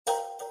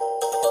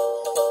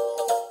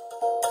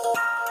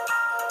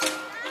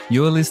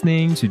You're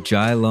listening to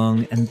Jai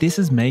Long, and this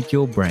is Make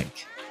Your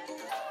Break,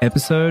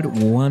 episode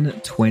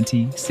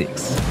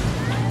 126.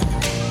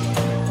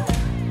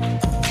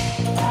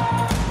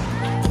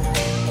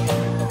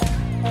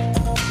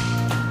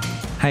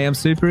 Hey, I'm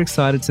super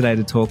excited today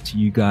to talk to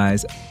you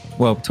guys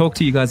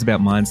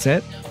about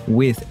mindset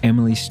with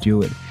Emily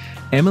Stewart.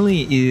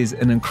 Emily is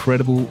an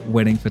incredible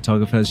wedding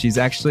photographer. She's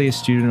actually a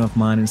student of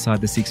mine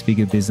inside the Six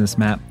Figure Business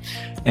Map.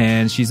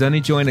 And she's only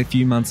joined a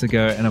few months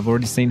ago, and I've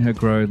already seen her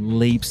grow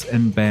leaps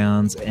and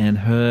bounds, and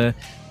her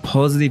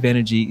positive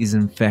energy is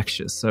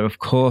infectious. So of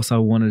course I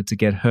wanted to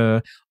get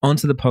her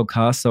onto the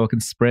podcast so I can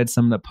spread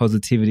some of that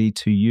positivity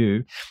to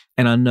you.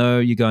 And I know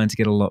you're going to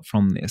get a lot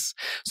from this.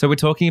 So we're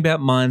talking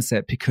about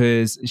mindset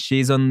because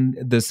she's on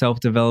the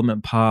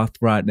self-development path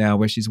right now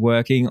where she's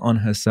working on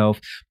herself,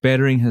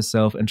 bettering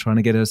herself, and trying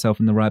to get herself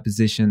in the right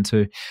position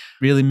to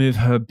really move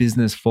her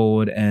business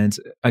forward and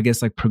I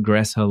guess like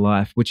progress her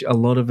life, which a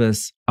lot of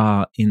us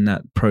are in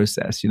that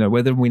process. You know,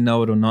 whether we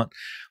know it or not,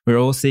 we're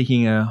all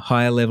seeking a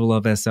higher level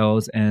of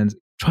ourselves and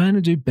trying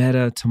to do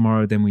better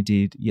tomorrow than we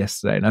did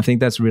yesterday. And I think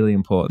that's really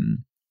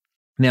important.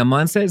 Now,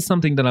 mindset is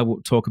something that I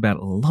will talk about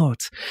a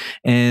lot.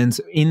 And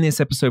in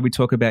this episode, we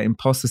talk about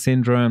imposter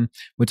syndrome.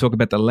 We talk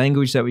about the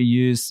language that we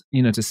use,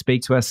 to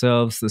speak to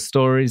ourselves, the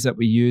stories that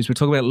we use. We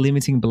talk about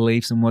limiting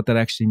beliefs and what that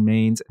actually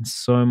means and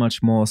so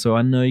much more. So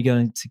I know you're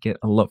going to get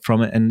a lot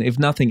from it. And if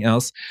nothing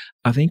else,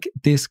 I think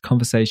this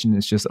conversation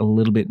is just a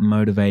little bit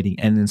motivating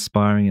and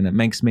inspiring. And it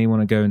makes me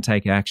want to go and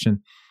take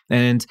action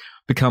and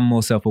become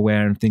more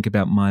self-aware and think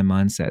about my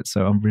mindset.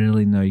 So I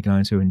really know you're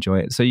going to enjoy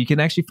it. So you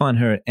can actually find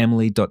her at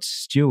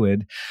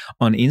emily.stewart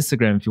on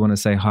Instagram if you want to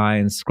say hi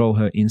and scroll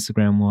her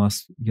Instagram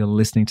whilst you're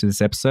listening to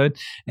this episode.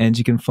 And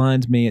you can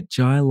find me at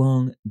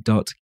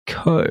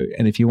jailong.co.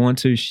 And if you want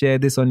to share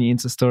this on your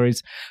Insta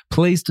stories,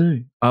 please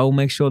do. I will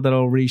make sure that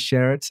I'll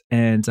reshare it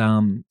and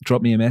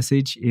drop me a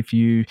message if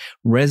you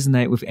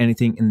resonate with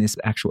anything in this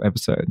actual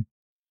episode.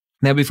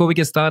 Now, before we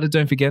get started,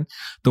 don't forget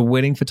the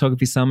Wedding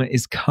Photography Summit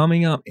is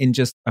coming up in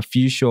just a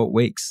few short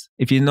weeks.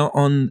 If you're not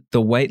on the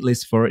wait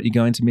list for it, you're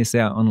going to miss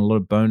out on a lot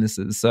of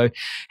bonuses. So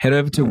head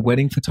over to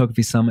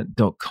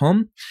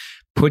weddingphotographysummit.com,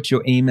 put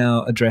your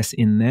email address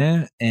in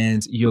there,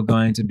 and you're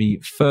going to be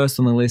first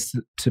on the list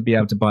to be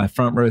able to buy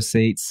front row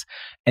seats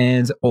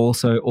and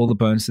also all the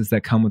bonuses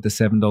that come with the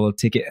 $7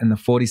 ticket and the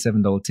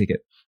 $47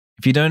 ticket.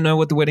 If you don't know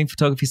what the Wedding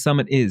Photography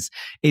Summit is,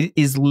 it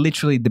is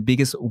literally the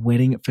biggest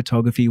wedding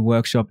photography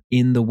workshop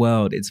in the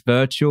world. It's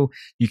virtual.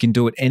 You can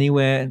do it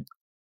anywhere.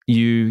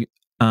 You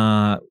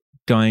are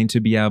going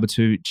to be able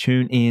to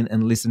tune in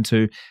and listen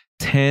to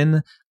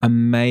 10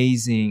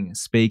 amazing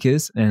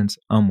speakers. And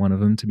I'm one of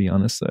them, to be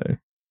honest. So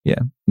yeah,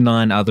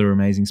 9 other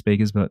amazing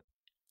speakers, but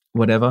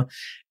whatever.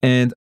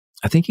 And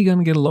I think you're going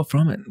to get a lot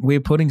from it.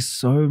 We're putting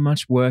so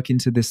much work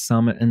into this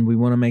summit and we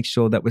want to make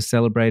sure that we're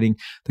celebrating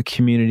the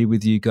community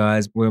with you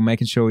guys. We're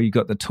making sure you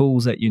got the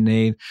tools that you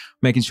need,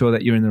 making sure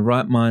that you're in the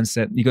right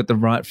mindset, you got the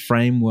right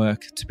framework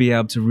to be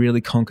able to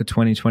really conquer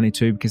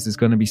 2022 because there's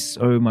going to be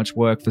so much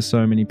work for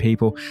so many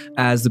people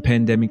as the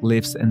pandemic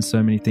lifts and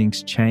so many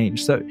things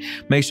change. So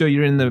make sure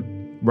you're in the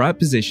right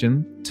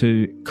position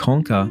to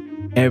conquer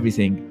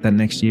everything that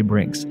next year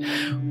brings.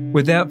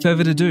 Without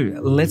further ado,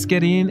 let's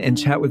get in and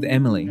chat with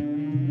Emily.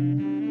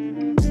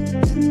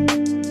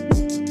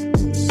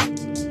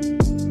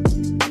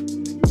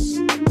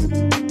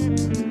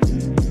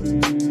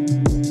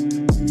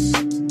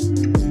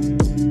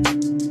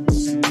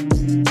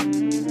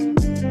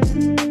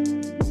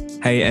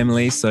 Hey,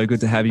 Emily, so good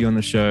to have you on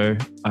the show.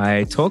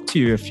 I talked to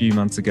you a few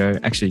months ago,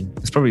 actually,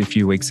 it's probably a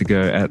few weeks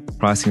ago at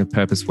Pricing with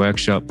Purpose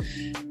workshop,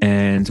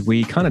 and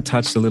we kind of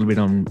touched a little bit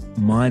on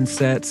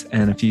mindset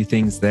and a few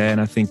things there,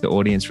 and I think the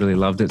audience really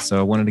loved it. So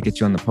I wanted to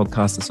get you on the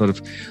podcast to sort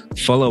of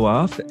follow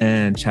up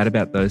and chat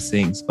about those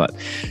things. But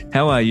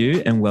how are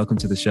you? And welcome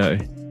to the show.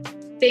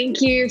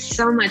 Thank you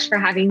so much for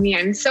having me.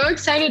 I'm so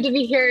excited to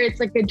be here. It's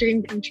like a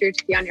dream come true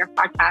to be on your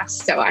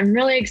podcast. So I'm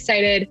really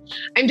excited.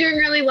 I'm doing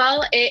really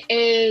well. It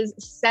is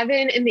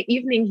 7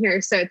 p.m.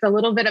 here. So it's a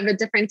little bit of a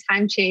different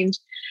time change.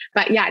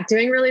 But yeah,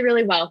 doing really,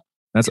 really well.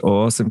 That's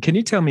awesome. Can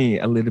you tell me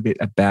a little bit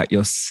about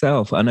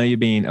yourself? I know you've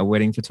been a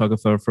wedding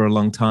photographer for a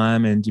long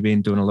time and you've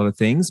been doing a lot of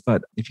things,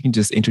 but if you can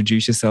just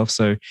introduce yourself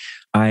so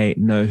I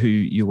know who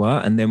you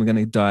are, and then we're going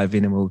to dive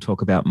in and we'll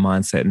talk about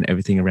mindset and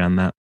everything around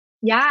that.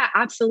 Yeah,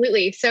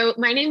 absolutely. So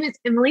my name is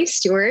Emily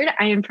Stewart.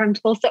 I am from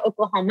Tulsa,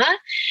 Oklahoma.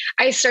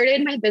 I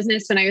started my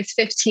business when I was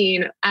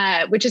 15,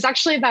 which is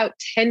actually about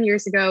 10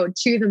 years ago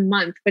to the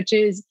month, which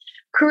is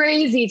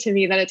crazy to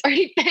me that it's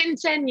already been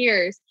 10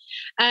 years.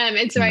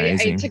 And so I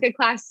took a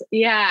class.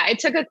 Yeah, I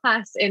took a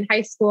class in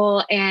high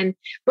school, and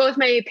both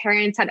my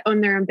parents had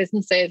owned their own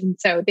businesses. And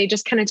so they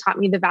just kind of taught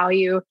me the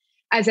value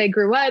as I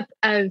grew up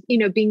of,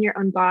 being your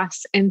own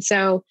boss. And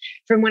so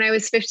from when I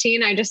was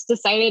 15, I just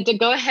decided to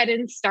go ahead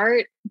and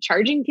start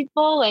charging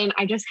people, and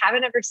I just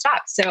haven't ever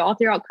stopped. So all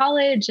throughout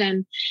college,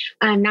 and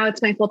now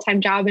it's my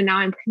full-time job, and now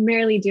I'm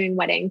primarily doing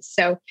weddings.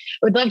 So I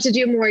would love to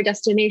do more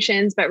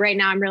destinations, but right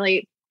now I'm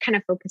really kind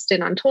of focused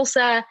in on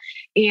Tulsa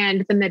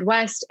and the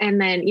Midwest,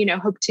 and then,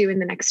 hope to in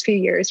the next few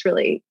years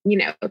really,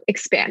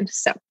 expand.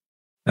 So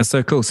that's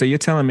so cool. So you're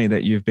telling me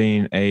that you've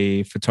been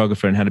a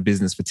photographer and had a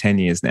business for 10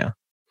 years now?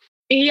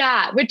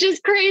 Yeah, which is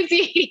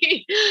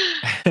crazy.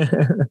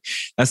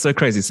 That's so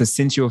crazy. So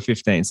since you were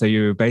 15, so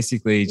you're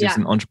basically just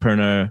an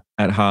entrepreneur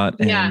at heart,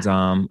 and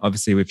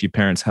obviously with your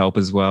parents' help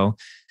as well.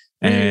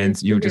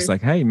 And you were just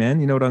like, hey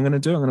man, you know what I'm going to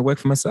do? I'm going to work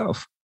for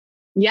myself.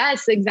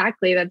 Yes,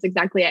 exactly. That's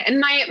exactly it. And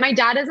my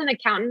dad is an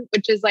accountant,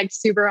 which is like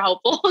super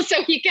helpful.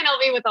 So he can help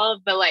me with all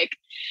of the like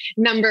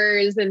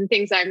numbers and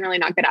things that I'm really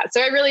not good at.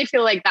 So I really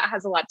feel like that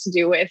has a lot to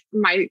do with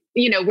my,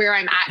 where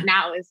I'm at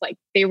now, is like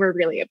they were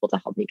really able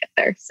to help me get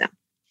there. So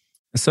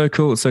it's so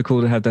cool. It's so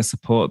cool to have that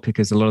support,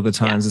 because a lot of the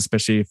times,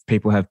 especially if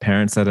people have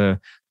parents that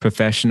are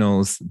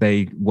professionals,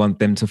 they want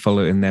them to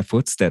follow in their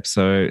footsteps.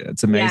 So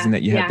it's amazing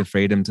that you have the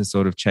freedom to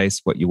sort of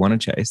chase what you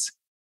want to chase.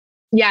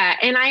 Yeah.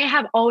 And I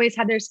have always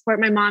had their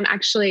support. My mom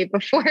actually,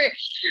 before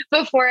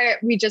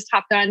we just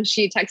hopped on,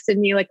 she texted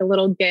me like a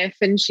little GIF,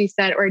 and she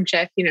said, or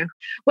GIF,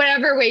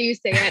 whatever way you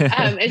say it.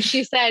 And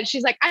she said,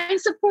 she's like, I'm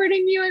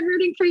supporting you. I'm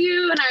rooting for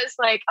you. And I was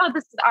like, oh,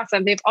 this is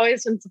awesome. They've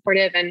always been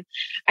supportive. And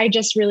I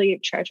just really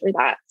treasure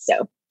that.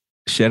 So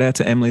shout out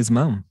to Emily's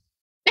mom.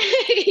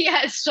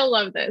 Yes, she'll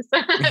love this.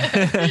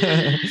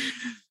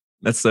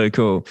 That's so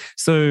cool.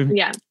 So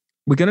yeah.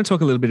 We're going to talk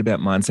a little bit about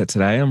mindset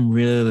today. I'm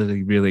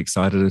really, really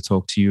excited to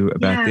talk to you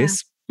about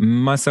this.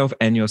 Myself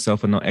and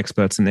yourself are not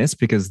experts in this,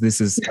 because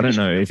this is, I don't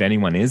know if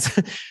anyone is.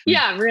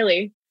 Yeah,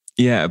 really.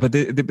 Yeah, but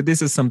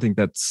this is something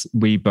that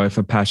we both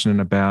are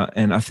passionate about.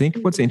 And I think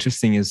what's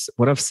interesting is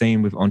what I've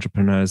seen with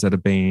entrepreneurs that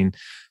have been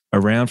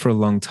around for a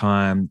long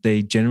time,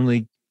 they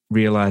generally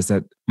realize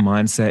that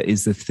mindset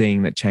is the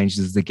thing that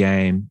changes the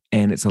game.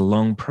 And it's a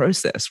long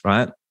process,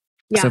 right?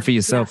 Yeah, so for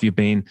yourself, you've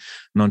been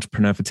an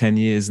entrepreneur for 10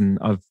 years, and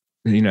I've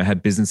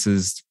had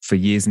businesses for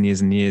years and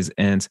years and years.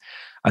 And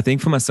I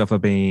think for myself,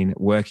 I've been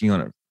working on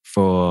it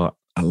for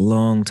a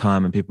long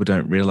time, and people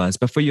don't realize.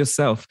 But for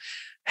yourself,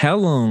 how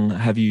long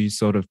have you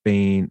sort of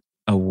been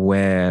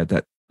aware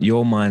that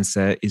your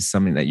mindset is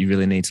something that you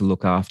really need to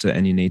look after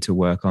and you need to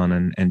work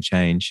on and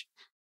change?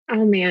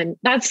 Oh man,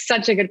 that's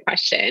such a good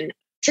question.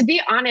 To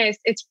be honest,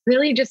 it's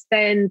really just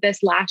been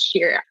this last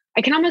year.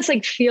 I can almost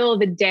like feel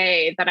the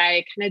day that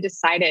I kind of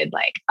decided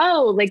like,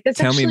 oh, like this.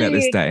 Tell me about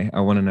this day.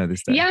 I want to know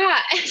this day. Yeah.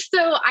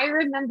 So I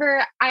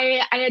remember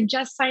I had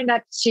just signed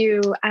up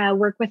to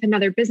work with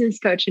another business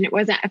coach, and it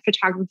wasn't a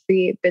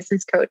photography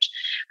business coach.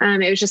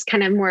 It was just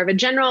kind of more of a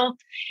general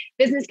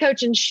business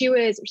coach. And she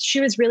was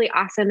really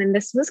awesome. And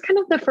this was kind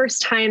of the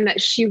first time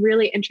that she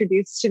really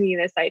introduced to me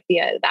this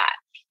idea that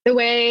the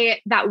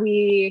way that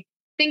we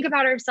think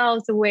about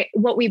ourselves, the way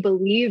what we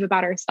believe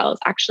about ourselves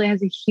actually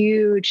has a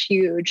huge,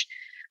 huge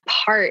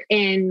part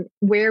in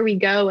where we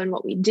go and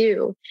what we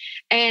do.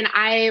 And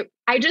I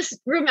just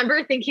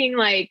remember thinking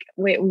like,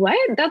 wait, what?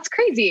 That's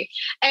crazy.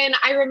 And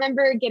I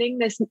remember getting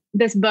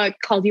this book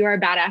called You Are a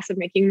Badass of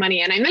Making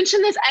Money. And I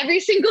mention this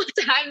every single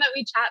time that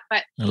we chat,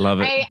 but I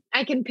love it.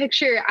 I can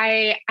picture,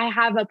 I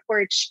have a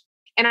porch,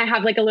 and I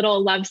have like a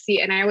little love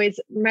seat, and I always,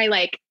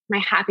 my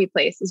happy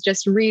place is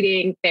just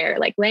reading there,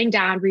 like laying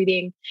down,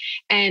 reading.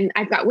 And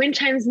I've got wind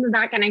chimes in the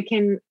back, and I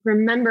can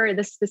remember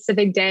the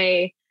specific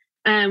day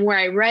where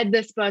I read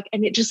this book,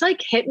 and it just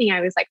like hit me. I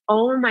was like,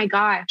 oh my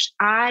gosh,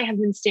 I have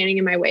been standing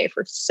in my way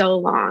for so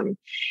long.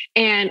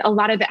 And a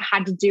lot of it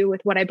had to do with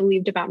what I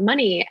believed about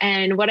money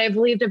and what I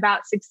believed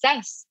about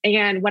success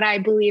and what I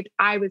believed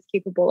I was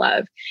capable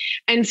of.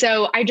 And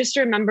so I just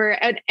remember,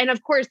 and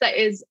of course that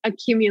is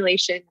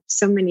accumulation of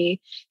so many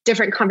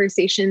different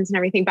conversations and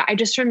everything. But I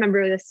just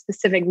remember this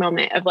specific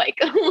moment of like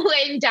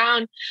laying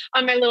down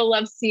on my little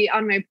love seat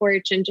on my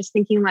porch and just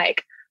thinking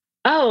like,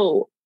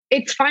 oh,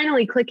 it's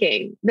finally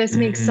clicking. This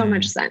makes so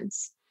much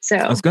sense. So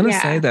I was going to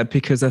say that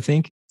because I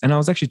think, and I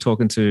was actually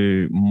talking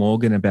to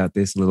Morgan about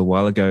this a little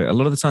while ago. A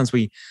lot of the times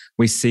we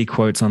see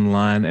quotes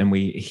online and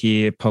we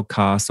hear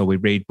podcasts or we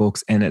read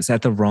books, and it's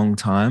at the wrong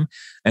time.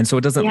 And so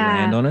it doesn't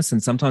land on us.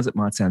 And sometimes it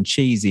might sound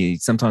cheesy.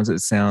 Sometimes it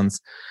sounds,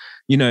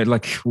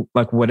 like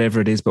whatever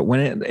it is. But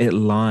when it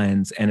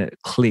lines and it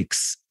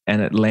clicks,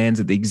 and it lands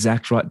at the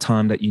exact right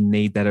time that you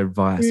need that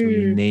advice or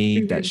you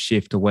need that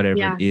shift or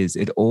whatever it is,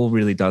 it all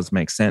really does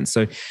make sense.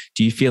 So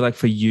do you feel like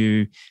for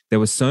you, there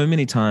were so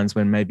many times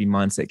when maybe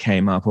mindset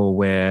came up, or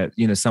where,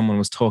 someone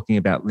was talking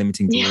about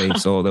limiting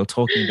beliefs or they were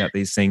talking about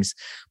these things,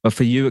 but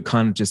for you, it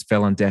kind of just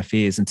fell on deaf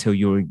ears until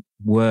you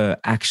were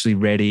actually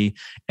ready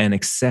and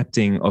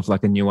accepting of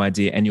like a new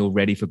idea, and you're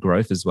ready for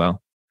growth as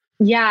well?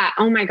 Yeah.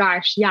 Oh my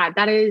gosh. Yeah,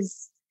 that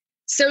is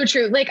so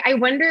true. Like, I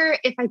wonder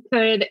if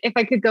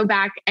I could go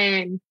back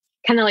and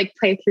kind of like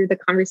play through the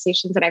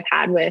conversations that I've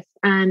had with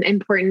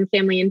important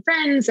family and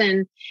friends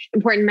and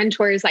important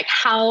mentors, like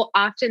how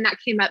often that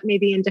came up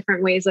maybe in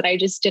different ways that I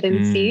just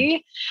didn't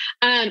see.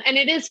 And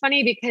it is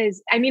funny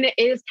because it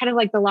is kind of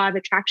like the law of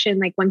attraction.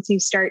 Like once you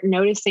start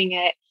noticing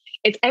it,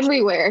 it's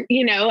everywhere,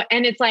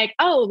 and it's like,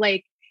 oh,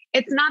 like,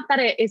 it's not that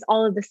it is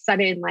all of a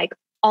sudden like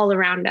all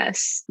around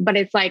us, but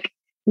it's like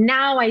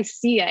now I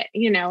see it,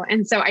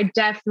 and so I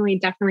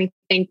definitely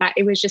think that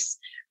it was just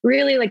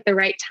really like the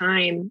right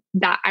time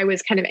that I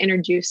was kind of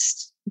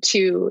introduced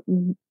to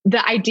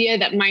the idea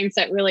that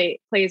mindset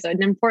really plays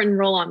an important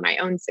role on my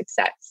own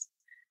success.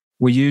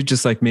 Were you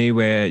just like me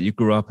where you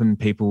grew up and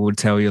people would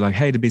tell you like,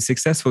 hey, to be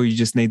successful, you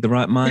just need the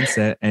right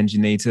mindset and you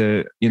need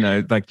to,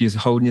 like you're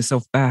holding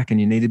yourself back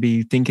and you need to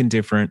be thinking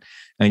different.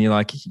 And you're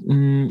like,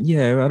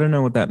 yeah, I don't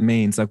know what that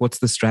means. Like, what's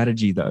the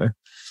strategy though?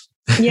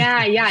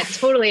 Yeah,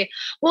 totally.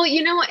 Well,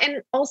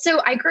 and also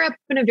I grew up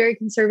in a very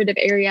conservative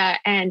area.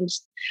 And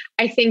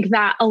I think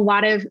that a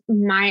lot of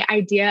my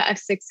idea of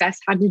success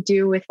had to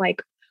do with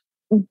like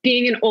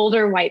being an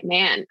older white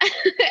man.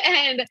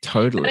 And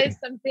totally. that's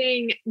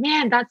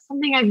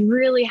something I've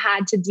really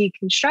had to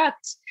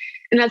deconstruct.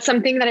 And that's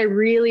something that I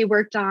really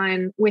worked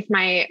on with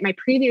my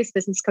previous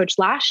business coach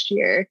last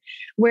year,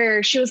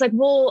 where she was like,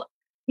 well,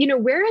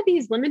 where are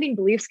these limiting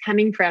beliefs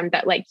coming from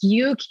that like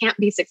you can't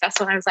be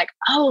successful? And I was like,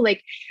 oh,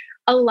 like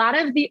a lot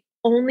of the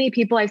only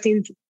people I've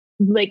seen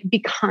like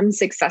become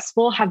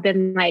successful have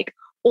been like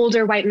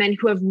older white men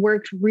who have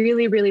worked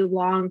really, really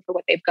long for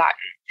what they've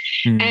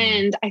gotten.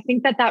 And I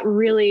think that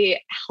really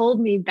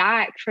held me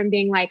back from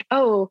being like,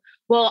 oh,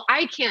 well,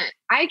 I can't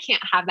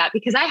have that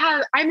because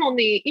I'm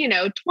only,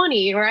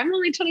 20 or I'm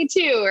only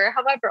 22 or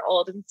however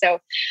old. And so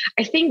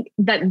I think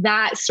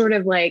that sort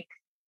of like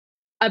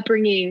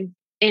upbringing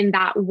in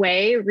that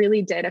way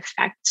really did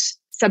affect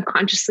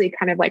subconsciously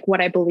kind of like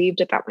what I believed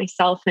about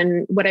myself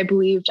and what I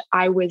believed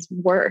I was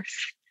worth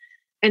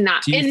in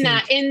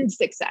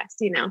success,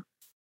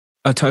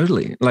 Oh,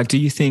 totally. Like, do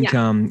you think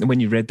when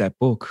you read that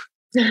book,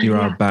 You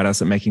Are a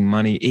Badass at Making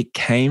Money, it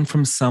came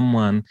from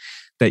someone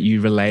that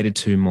you related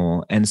to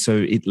more. And so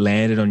it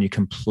landed on you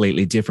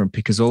completely different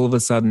because all of a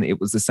sudden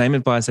it was the same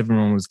advice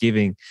everyone was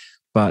giving.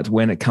 But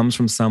when it comes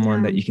from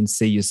someone that you can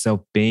see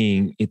yourself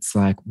being, it's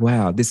like,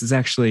 wow, this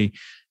actually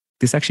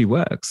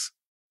works.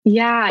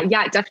 Yeah,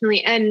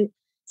 definitely. And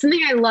something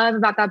I love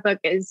about that book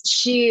is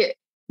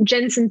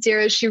Jen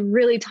Sincero, she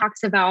really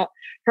talks about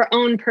her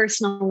own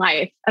personal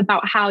life,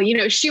 about how,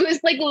 she was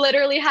like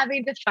literally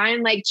having to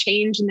find like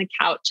change in the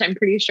couch. I'm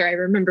pretty sure I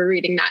remember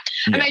reading that.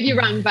 Yeah. I might be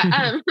wrong, but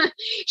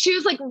she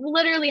was like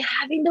literally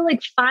having to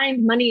like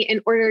find money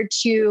in order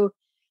to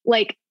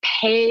like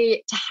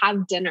pay to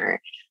have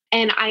dinner.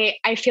 And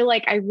I feel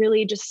like I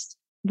really just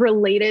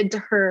related to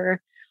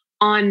her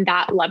on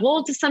that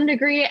level to some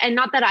degree. And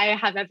not that I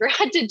have ever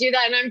had to do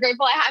that. And I'm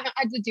grateful I haven't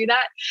had to do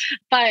that.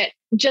 But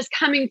just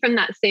coming from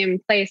that same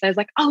place, I was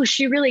like, oh,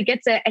 she really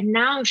gets it. And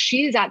now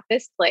she's at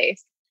this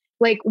place.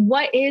 Like,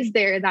 what is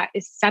there that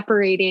is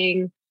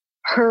separating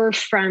her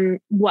from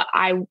what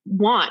I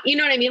want? You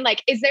know what I mean?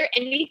 Like, is there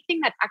anything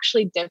that's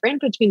actually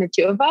different between the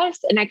two of us?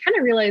 And I kind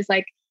of realized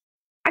like,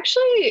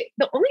 actually,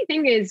 the only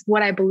thing is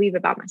what I believe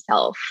about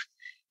myself.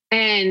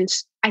 And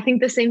I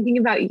think the same thing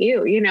about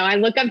you. I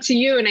look up to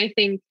you and I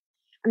think,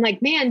 I'm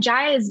like, man,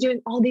 Jai is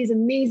doing all these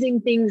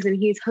amazing things and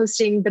he's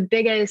hosting the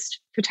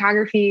biggest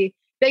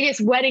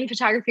wedding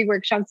photography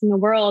workshops in the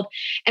world.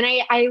 And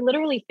I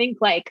literally think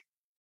like,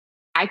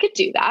 I could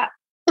do that.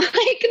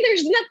 Like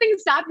there's nothing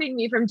stopping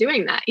me from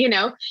doing that,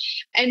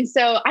 And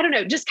so I don't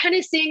know, just kind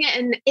of seeing it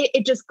and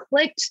it just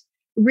clicked,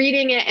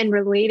 reading it and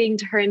relating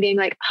to her and being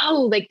like,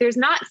 oh, like there's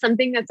not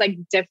something that's like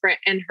different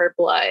in her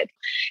blood.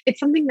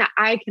 It's something that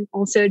I can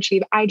also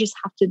achieve. I just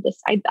have to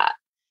decide that.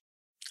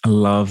 I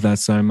love that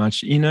so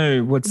much.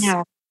 What's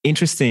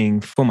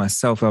interesting for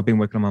myself, I've been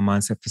working on my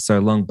mindset for so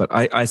long, but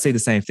I see the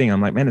same thing.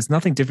 I'm like, man, it's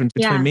nothing different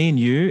between me and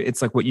you.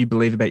 It's like what you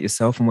believe about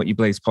yourself and what you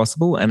believe is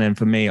possible. And then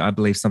for me, I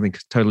believe something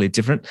totally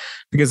different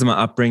because of my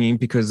upbringing,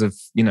 because of,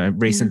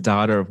 recent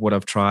data of what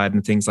I've tried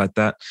and things like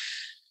that.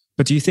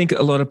 But do you think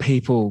a lot of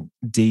people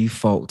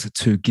default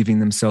to giving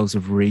themselves a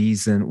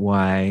reason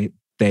why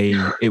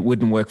it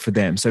wouldn't work for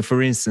them? So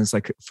for instance,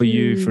 like for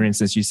you, for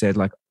instance, you said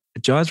like,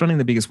 Jai's running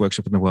the biggest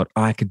workshop in the world.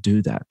 I could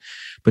do that.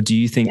 But do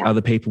you think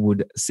other people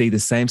would see the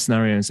same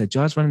scenario and say,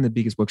 Jai's running the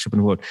biggest workshop in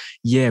the world?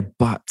 Yeah,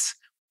 but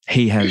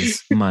he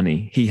has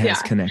money. He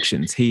has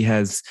connections. He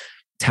has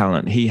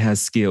talent. He has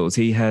skills.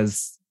 He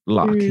has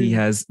luck. He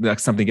has like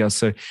something else.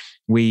 So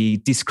we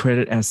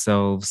discredit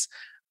ourselves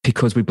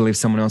because we believe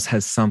someone else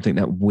has something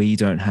that we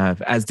don't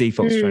have as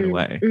default straight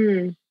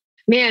away.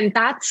 Man,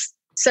 that's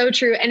so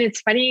true. And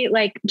it's funny,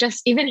 like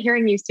just even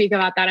hearing you speak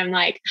about that, I'm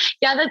like,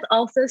 yeah, that's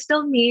also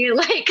still me.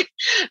 Like,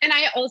 and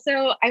I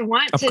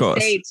want to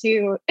say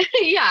too,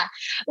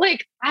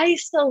 like I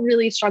still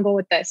really struggle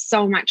with this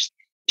so much.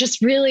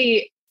 Just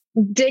really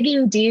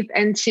digging deep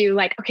into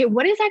like, okay,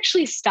 what is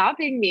actually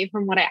stopping me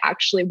from what I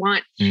actually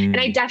want? And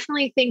I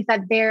definitely think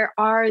that there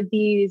are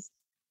these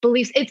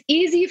beliefs. It's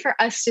easy for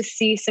us to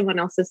see someone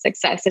else's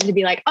success and to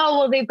be like, oh,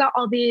 well, they've got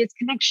all these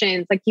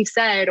connections, like you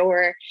said,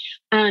 or,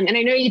 and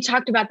I know you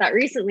talked about that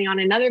recently on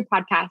another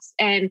podcast.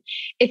 And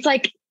it's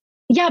like,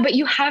 yeah, but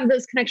you have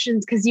those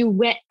connections because you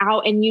went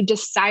out and you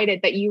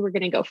decided that you were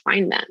going to go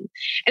find them.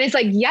 And it's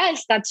like,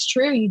 yes, that's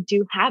true. You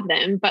do have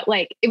them, but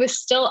like, it was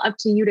still up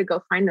to you to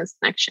go find those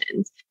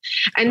connections.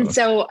 And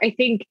so I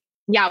think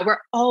yeah, we're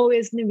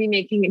always going to be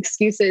making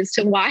excuses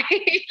to why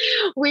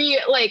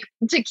we like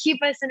to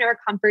keep us in our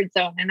comfort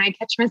zone. And I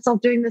catch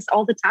myself doing this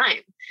all the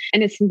time.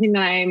 And it's something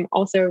that I'm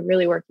also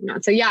really working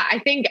on. So yeah, I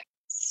think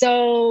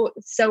so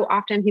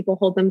often people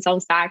hold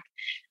themselves back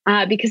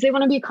because they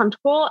want to be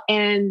comfortable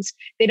and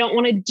they don't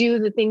want to do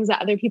the things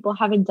that other people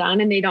haven't done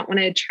and they don't want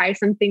to try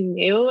something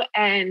new.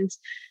 And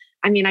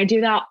I mean, I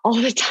do that all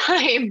the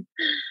time.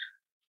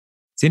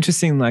 It's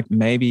interesting, like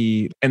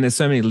maybe, and there's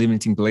so many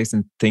limiting beliefs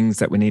and things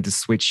that we need to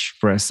switch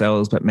for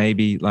ourselves, but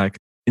maybe like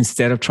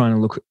instead of trying to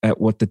look at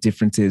what the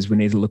difference is, we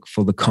need to look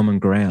for the common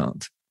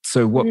ground.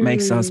 So what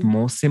makes us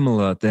more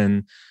similar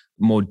than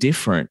more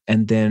different?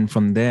 And then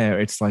from there,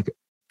 it's like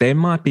there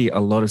might be a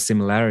lot of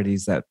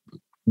similarities that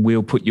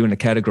will put you in a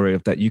category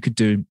of that you could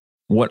do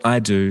what I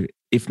do,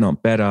 if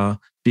not better,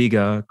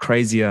 bigger,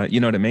 crazier, you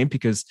know what I mean?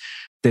 Because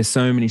there's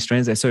so many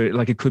strands there. So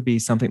like it could be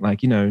something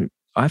like, you know,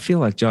 I feel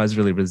like Jai's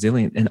really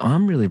resilient and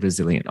I'm really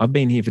resilient. I've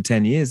been here for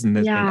 10 years and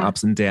there's been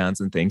ups and downs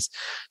and things.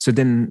 So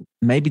then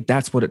maybe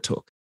that's what it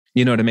took.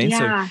 You know what I mean?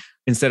 Yeah. So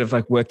instead of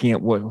like working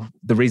at what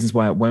the reasons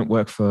why it won't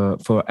work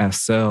for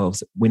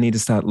ourselves, we need to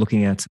start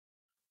looking at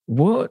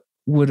what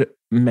would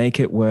make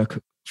it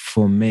work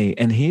for me.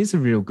 And here's a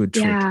real good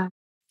trick. Yeah.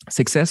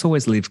 Success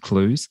always leaves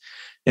clues.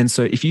 And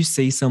so if you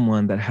see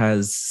someone that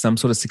has some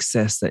sort of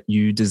success that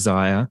you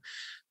desire,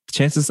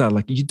 chances are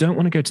like you don't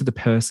want to go to the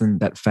person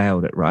that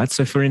failed it, right?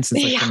 So for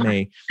instance, like for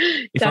me,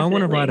 if I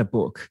want to write a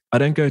book, I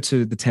don't go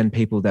to the 10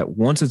 people that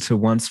wanted to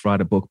once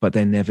write a book, but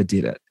they never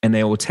did it. And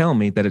they all tell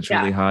me that it's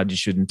really hard, you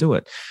shouldn't do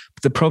it.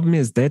 But the problem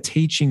is they're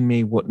teaching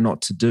me what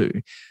not to do,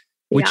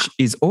 which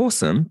is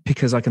awesome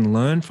because I can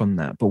learn from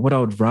that. But what I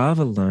would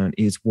rather learn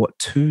is what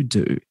to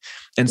do.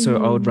 And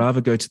so I would rather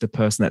go to the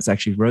person that's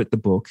actually wrote the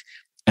book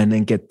and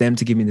then get them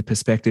to give me the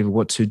perspective of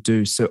what to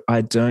do. So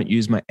I don't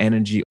use my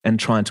energy and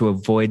trying to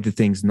avoid the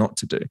things not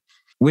to do,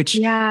 which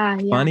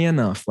funny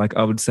enough, like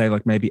I would say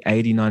like maybe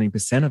 80,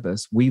 90% of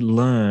us, we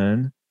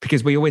learn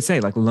because we always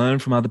say like learn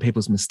from other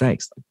people's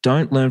mistakes.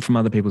 Don't learn from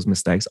other people's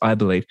mistakes. I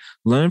believe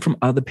learn from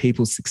other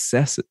people's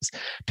successes,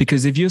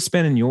 because if you're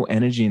spending your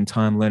energy and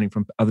time learning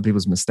from other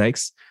people's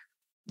mistakes,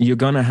 you're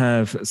going to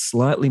have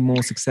slightly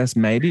more success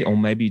maybe, or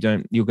maybe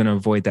you're going to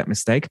avoid that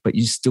mistake, but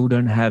you still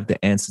don't have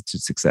the answer to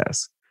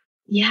success.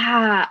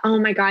 Yeah. Oh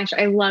my gosh.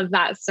 I love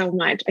that so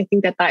much. I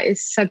think that that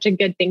is such a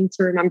good thing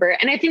to remember.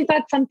 And I think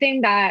that's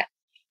something that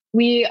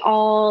we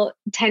all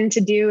tend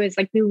to do is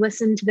like we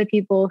listen to the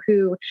people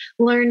who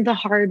learned the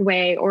hard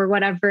way or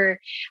whatever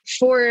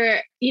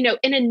for, you know,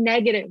 in a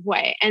negative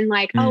way. And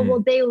like, oh, well,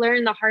 they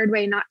learned the hard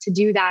way not to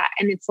do that.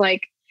 And it's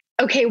like,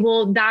 okay,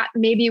 well, that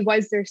maybe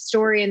was their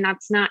story and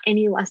that's not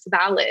any less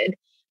valid.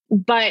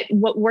 But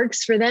what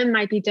works for them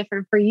might be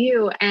different for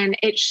you. And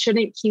it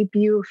shouldn't keep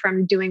you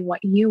from doing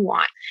what you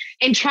want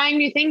and trying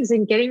new things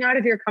and getting out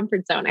of your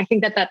comfort zone. I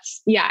think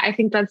I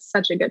think that's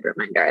such a good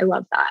reminder. I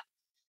love that.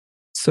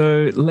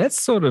 So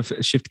let's sort of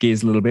shift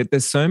gears a little bit.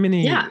 There's so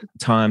many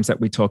times that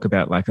we talk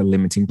about like a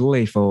limiting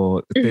belief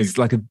or there's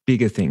like a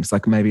bigger things,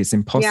 like maybe it's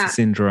imposter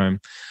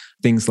syndrome,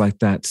 things like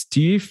that. Do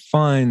you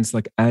find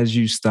like as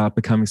you start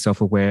becoming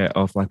self-aware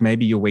of like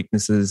maybe your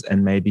weaknesses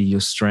and maybe your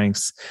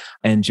strengths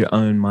and your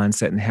own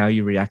mindset and how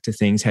you react to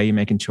things, how you're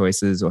making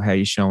choices or how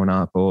you're showing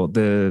up or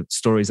the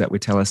stories that we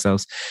tell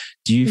ourselves,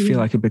 do you feel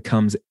like it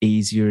becomes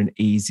easier and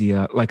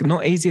easier, like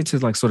not easier to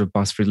like sort of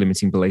bust through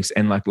limiting beliefs?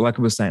 And like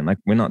I was saying, like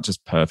we're not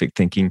just perfect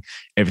thinking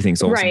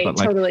everything's awesome, right, but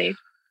like totally.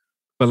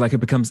 But like it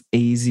becomes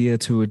easier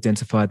to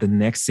identify the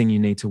next thing you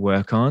need to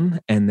work on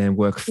and then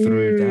work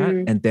through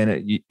that. And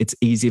then it's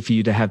easier for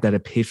you to have that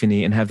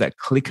epiphany and have that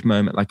click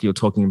moment like you were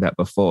talking about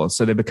before.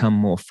 So they become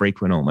more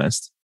frequent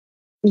almost.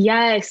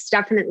 Yes,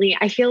 definitely.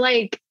 I feel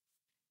like,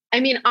 I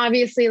mean,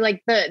 obviously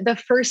like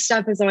the first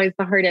step is always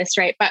the hardest,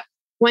 right? But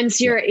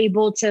once you're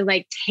able to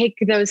like take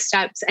those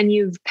steps and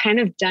you've kind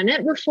of done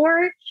it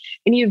before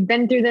and you've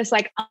been through this,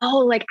 like, oh,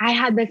 like I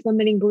had this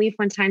limiting belief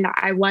one time that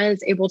I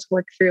was able to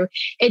work through,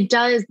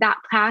 that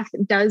path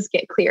does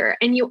get clear.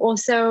 And you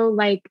also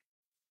like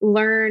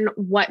learn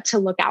what to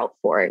look out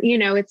for. You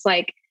know, it's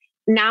like,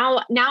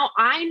 now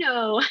I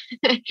know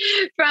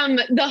from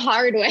the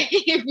hard way,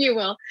 if you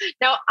will,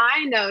 now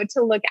I know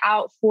to look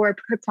out for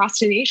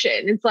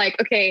procrastination. It's like,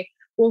 okay,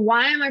 well,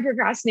 why am I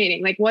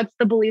procrastinating? Like, what's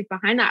the belief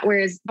behind that?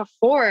 Whereas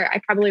before I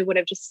probably would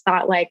have just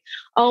thought like,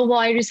 oh, well,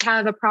 I just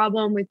have a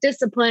problem with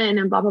discipline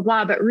and blah, blah,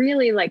 blah. But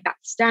really like that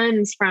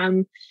stems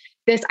from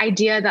this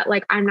idea that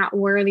like, I'm not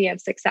worthy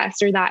of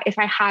success, or that if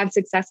I have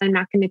success, I'm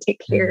not going to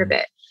take care of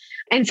it.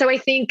 And so I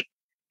think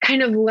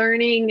kind of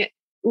learning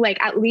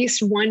like at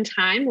least one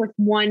time with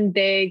one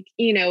big,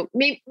 you know,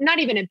 maybe not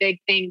even a big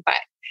thing, but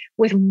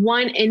with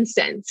one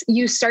instance,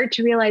 you start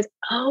to realize,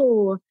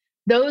 oh,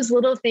 those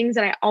little things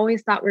that I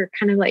always thought were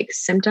kind of like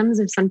symptoms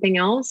of something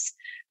else,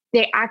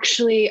 they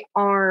actually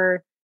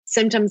are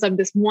symptoms of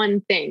this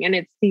one thing. And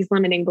it's these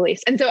limiting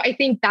beliefs. And so I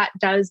think that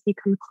does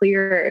become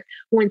clearer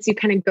once you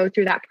kind of go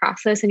through that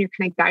process and you're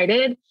kind of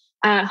guided,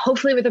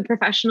 hopefully with a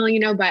professional, you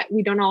know, but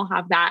we don't all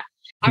have that.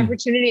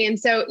 opportunity. And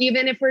so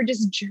even if we're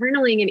just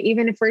journaling and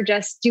even if we're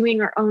just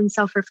doing our own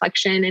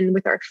self-reflection and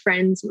with our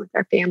friends and with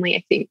our family,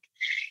 I think,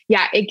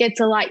 yeah, it gets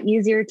a lot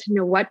easier to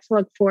know what to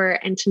look for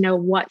and to know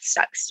what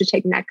steps to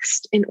take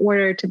next in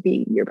order to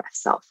be your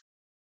best self.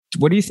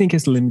 What do you think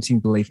is limiting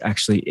belief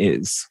actually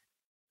is?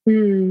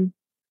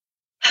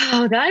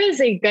 Oh, that is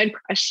a good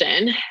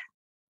question.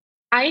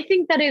 I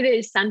think that it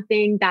is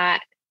something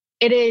that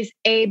it is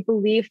a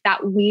belief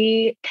that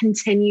we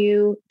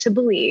continue to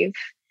believe,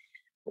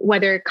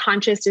 whether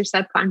conscious or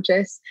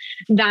subconscious,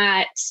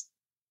 that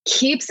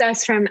keeps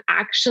us from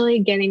actually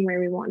getting where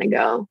we want to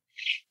go.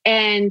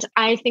 And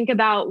I think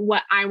about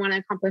what I want to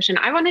accomplish, and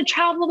I want to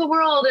travel the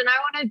world, and I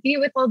want to be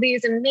with all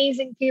these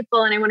amazing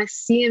people, and I want to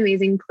see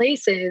amazing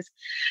places.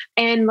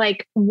 And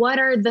like, what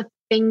are the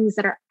things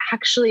that are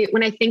actually,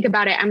 when I think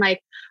about it, I'm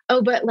like,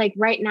 oh, but like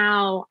right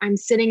now I'm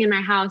sitting in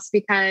my house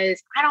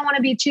because I don't want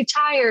to be too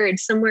tired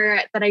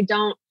somewhere that I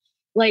don't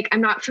like,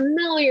 I'm not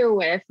familiar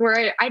with,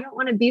 where I don't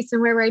want to be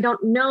somewhere where I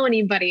don't know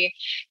anybody.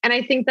 And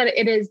I think that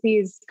it is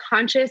these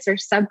conscious or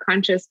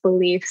subconscious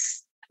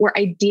beliefs or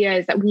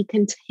ideas that we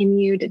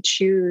continue to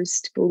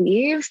choose to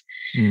believe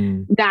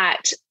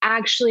that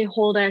actually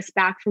hold us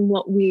back from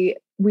what we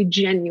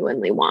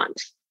genuinely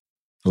want.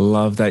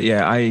 Love that.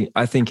 Yeah,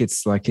 I think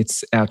it's like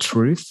it's our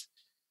truth,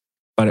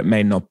 but it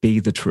may not be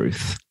the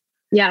truth.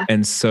 Yeah.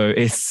 And so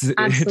it's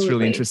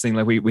really interesting.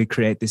 Like we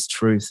create this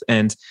truth.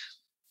 And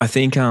I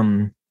think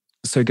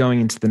so going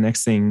into the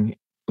next thing,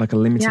 like a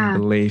limiting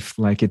belief,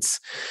 like it's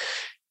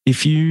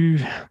if you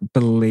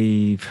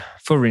believe,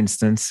 for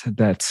instance,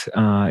 that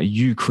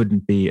you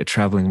couldn't be a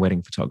traveling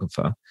wedding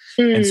photographer.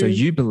 And so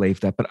you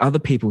believe that, but other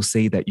people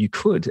see that you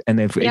could, and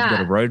they've even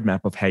got a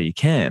roadmap of how you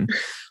can.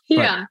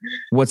 But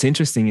what's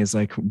interesting is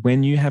like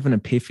when you have an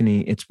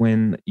epiphany, it's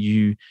when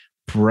you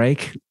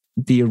break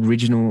the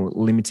original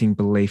limiting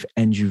belief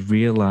and you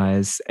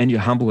realize, and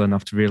you're humble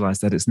enough to realize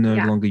that it's no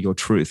longer your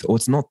truth, or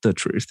it's not the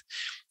truth.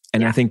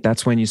 And I think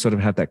that's when you sort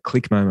of have that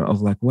click moment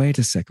of like, wait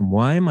a second,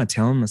 why am I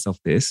telling myself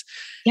this?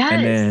 Yes.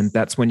 And then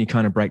that's when you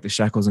kind of break the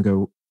shackles and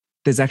go,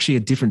 there's actually a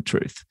different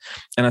truth.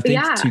 And I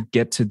think to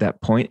get to that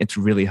point, it's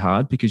really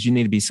hard because you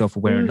need to be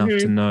self-aware enough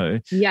to know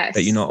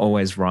that you're not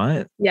always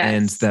right.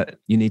 And that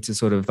you need to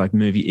sort of like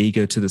move your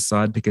ego to the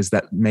side because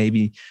that may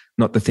be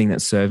not the thing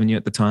that's serving you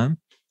at the time.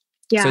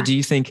 Yeah. So do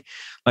you think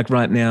like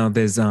right now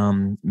there's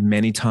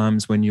many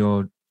times when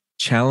you're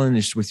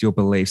challenged with your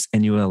beliefs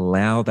and you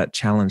allow that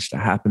challenge to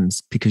happen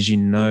because you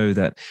know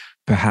that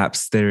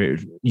perhaps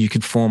you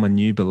could form a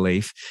new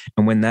belief,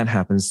 and when that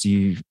happens,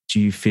 do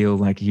you feel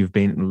like you've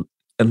been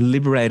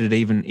liberated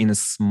even in a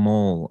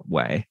small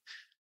way?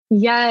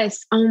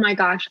 Yes. Oh my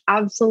gosh,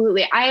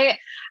 absolutely. I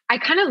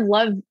kind of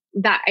love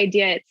that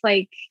idea. It's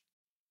like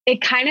it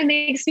kind of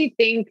makes me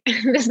think,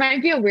 this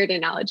might be a weird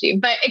analogy,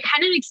 but it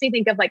kind of makes me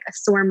think of like a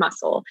sore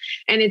muscle.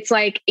 And it's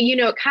like,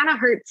 it kind of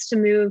hurts to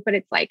move, but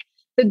it's like,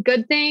 the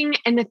good thing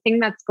and the thing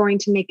that's going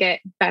to make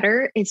it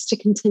better is to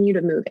continue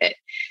to move it.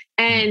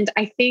 And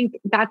I think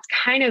that's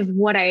kind of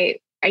what I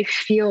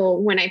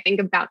feel when I think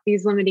about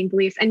these limiting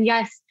beliefs. And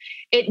yes,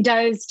 it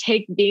does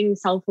take being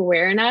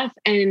self-aware enough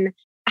and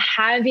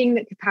having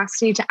the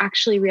capacity to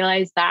actually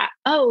realize that,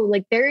 oh,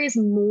 like there is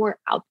more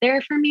out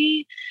there for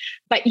me.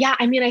 But yeah,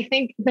 I mean, I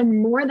think the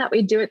more that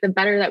we do it, the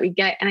better that we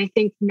get. And I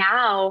think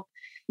now,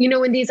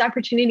 when these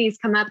opportunities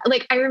come up,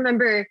 like I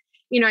remember,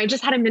 I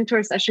just had a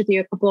mentor session with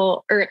you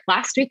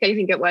last week, I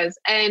think it was.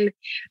 And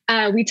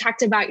we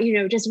talked about,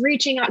 just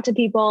reaching out to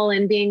people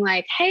and being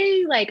like,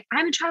 hey, like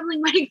I'm a traveling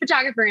wedding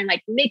photographer and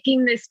like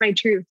making this my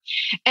truth.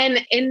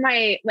 And in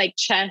my like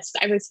chest,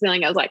 I was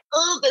like,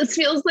 oh, this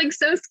feels like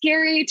so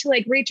scary to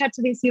like reach out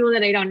to these people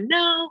that I don't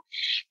know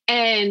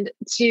and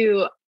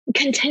to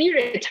continue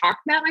to talk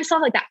about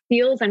myself. Like that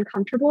feels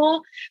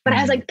uncomfortable, but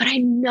I was like, but I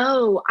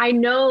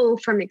know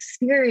from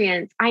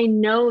experience, I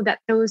know that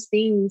those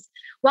things,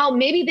 well,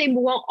 maybe they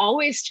won't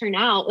always turn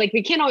out. Like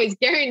we can't always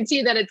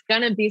guarantee that it's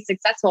going to be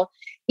successful.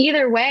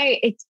 Either way,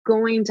 it's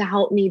going to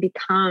help me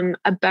become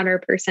a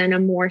better person, a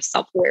more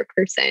self-aware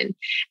person.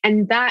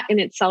 And that in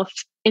itself,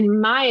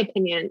 in my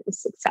opinion,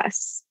 is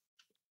success.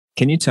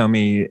 Can you tell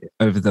me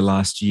over the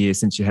last year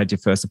since you had your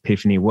first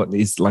epiphany, what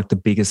is like the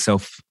biggest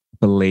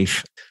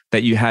self-belief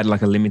that you had,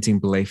 like a limiting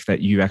belief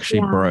that you actually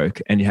broke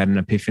and you had an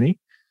epiphany?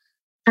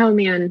 Oh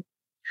man.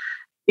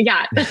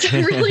 Yeah, that's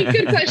a really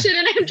good question.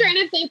 And I'm trying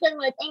to think, I'm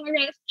like, oh my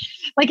gosh,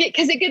 like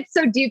because it gets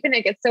so deep and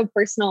it gets so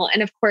personal.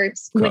 And of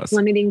course, with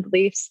limiting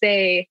beliefs,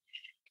 they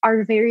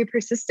are very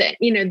persistent.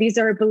 These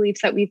are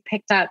beliefs that we've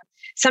picked up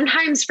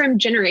sometimes from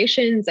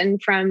generations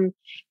and from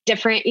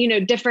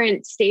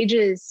different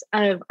stages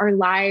of our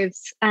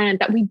lives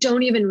that we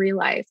don't even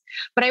realize.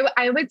 But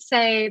I would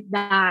say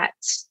that,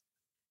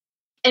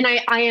 and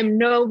I am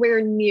nowhere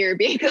near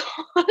being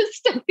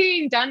close to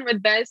being done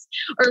with this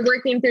or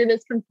working through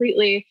this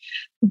completely.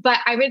 But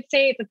I would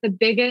say that the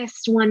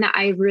biggest one that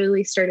I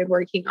really started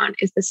working on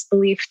is this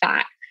belief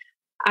that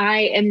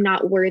I am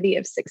not worthy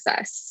of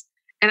success.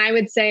 And I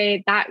would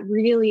say that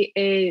really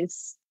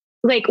is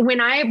like when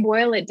I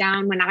boil it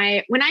down, when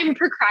I'm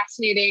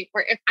procrastinating,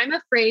 or if I'm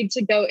afraid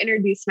to go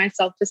introduce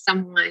myself to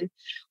someone,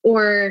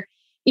 or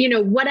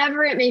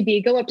whatever it may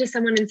be, go up to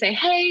someone and say,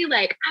 hey,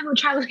 like I'm a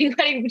traveling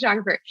wedding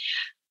photographer.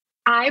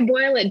 I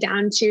boil it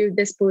down to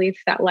this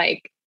belief that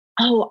like,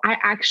 oh,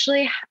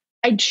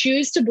 I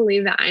choose to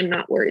believe that I'm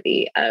not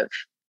worthy of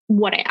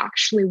what I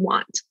actually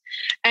want.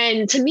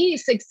 And to me,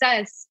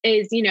 success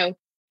is,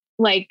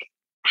 like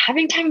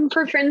having time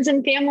for friends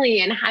and family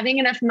and having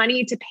enough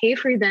money to pay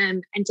for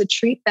them and to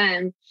treat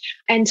them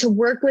and to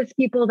work with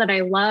people that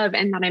I love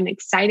and that I'm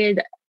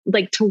excited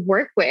like to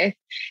work with,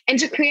 and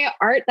to create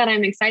art that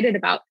I'm excited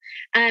about,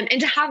 and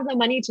to have the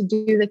money to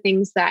do the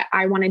things that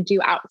I want to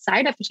do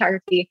outside of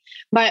photography.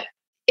 But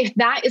if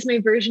that is my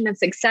version of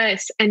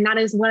success and that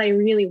is what I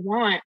really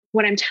want,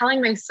 what I'm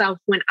telling myself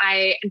when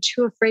I am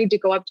too afraid to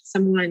go up to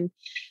someone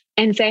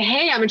and say,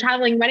 hey, I'm a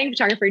traveling wedding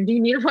photographer. Do you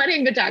need a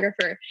wedding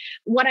photographer?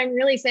 What I'm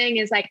really saying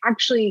is like,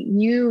 actually,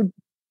 you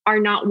are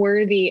not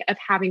worthy of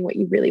having what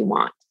you really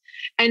want.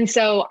 And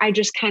so I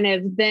just kind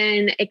of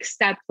then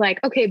accept like,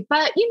 okay,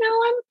 but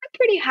I'm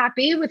pretty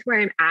happy with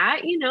where I'm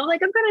at,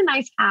 like I've got a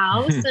nice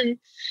house and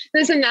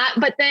this and that.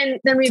 But then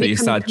we so you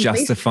start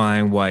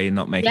justifying why you're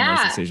not making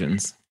those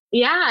decisions.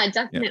 Yeah,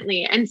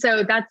 definitely. And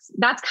so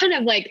that's kind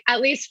of like,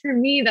 at least for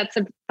me, that's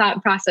a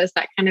thought process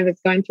that kind of is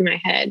going through my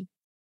head.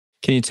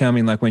 Can you tell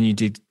me, like, when you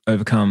did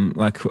overcome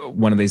like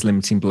one of these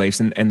limiting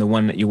beliefs and the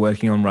one that you're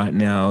working on right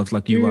now,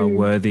 like you are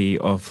worthy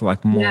of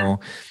like more,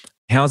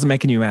 how's it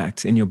making you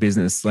act in your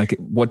business? Like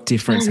what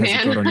difference has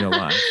it got on your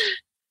life?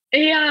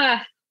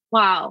 Yeah.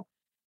 Wow.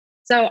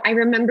 So I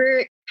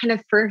remember kind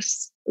of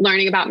first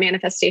learning about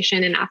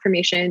manifestation and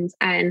affirmations,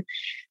 and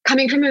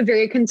coming from a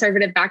very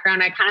conservative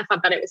background, I kind of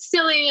thought that it was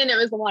silly and it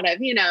was a lot of,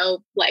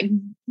 like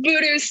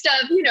voodoo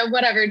stuff,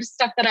 whatever, just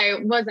stuff that I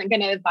wasn't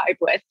going to vibe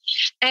with.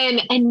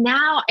 And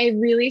now I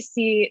really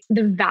see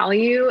the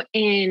value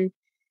in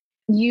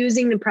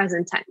using the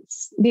present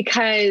tense,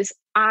 because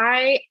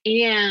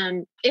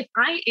if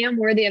I am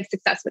worthy of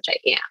success, which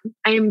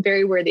I am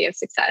very worthy of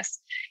success,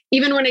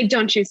 even when I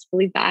don't choose to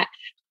believe that,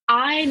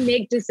 I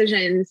make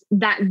decisions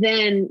that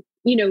then,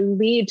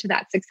 lead to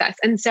that success.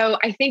 And so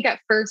I think at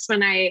first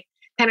when I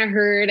kind of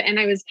heard and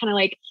I was kind of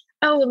like,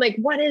 oh, like,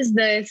 what is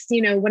this?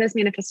 What is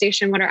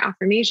manifestation? What are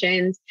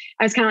affirmations?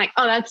 I was kind of like,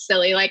 oh, that's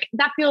silly. Like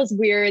that feels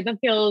weird. That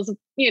feels,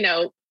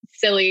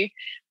 silly.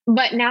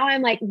 But now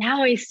I'm like,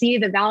 now I see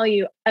the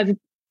value of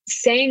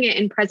saying it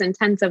in present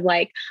tense of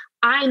like,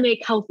 I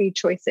make healthy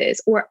choices,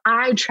 or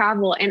I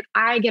travel and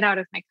I get out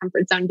of my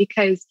comfort zone,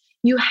 because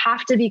you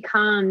have to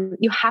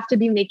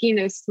be making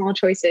those small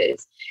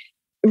choices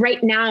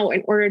right now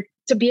in order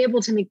to be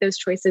able to make those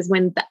choices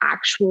when the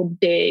actual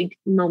big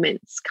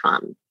moments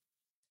come.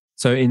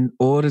 So in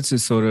order to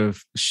sort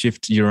of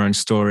shift your own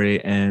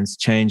story and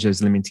change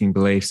those limiting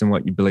beliefs and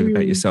what you believe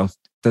about yourself,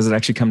 does it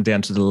actually come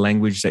down to the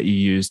language that you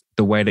use,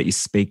 the way that you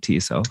speak to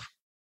yourself?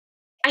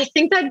 I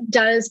think that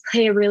does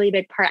play a really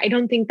big part. I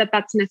don't think that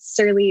that's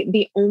necessarily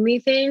the only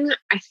thing.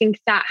 I think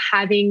that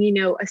having,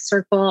 a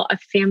circle of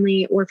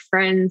family or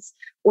friends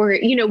or,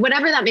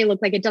 whatever that may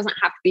look like, it doesn't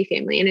have to be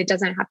family and it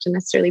doesn't have to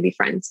necessarily be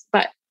friends,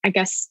 but I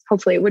guess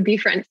hopefully it would be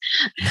friends.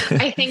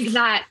 I think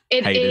that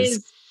it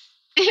is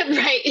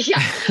right.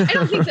 Yeah. I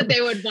don't think that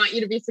they would want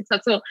you to be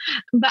successful,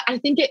 but I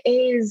think it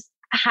is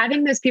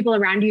having those people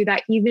around you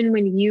that even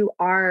when you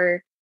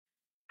are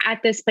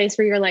at this place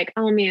where you're like,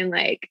 oh man,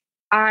 like,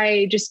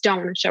 I just don't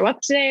want to show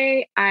up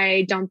today.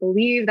 I don't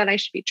believe that I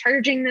should be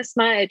charging this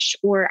much,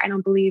 or I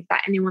don't believe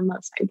that anyone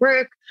loves my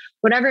work,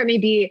 whatever it may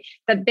be,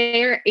 that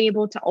they're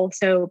able to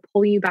also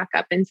pull you back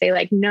up and say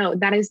like, no,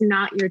 that is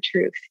not your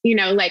truth.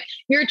 Like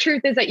your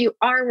truth is that you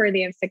are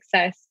worthy of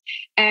success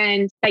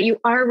and that you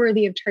are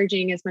worthy of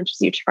charging as much as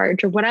you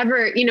charge, or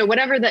whatever,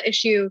 whatever the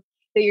issue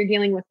that you're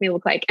dealing with may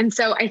look like. And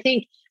so I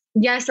think,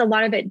 yes, a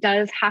lot of it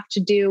does have to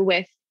do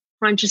with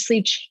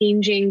consciously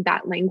changing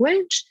that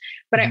language.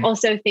 But I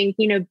also think,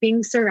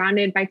 being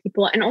surrounded by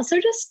people and also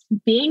just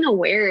being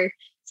aware,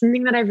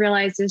 something that I've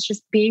realized is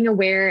just being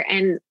aware.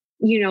 And,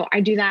 I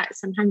do that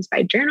sometimes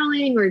by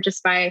journaling or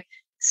just by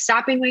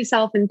stopping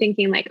myself and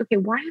thinking like, okay,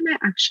 why am I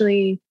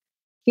actually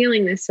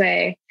feeling this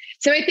way?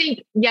 So I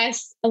think,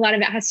 yes, a lot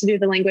of it has to do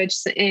with the language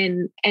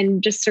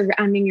and just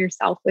surrounding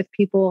yourself with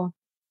people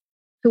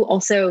who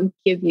also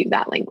give you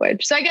that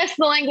language. So I guess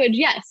the language,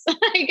 yes,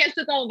 I guess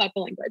it's all about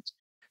the language.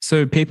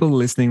 So people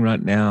listening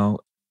right now,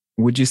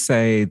 would you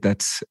say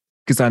that,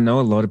 because I know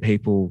a lot of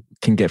people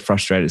can get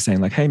frustrated saying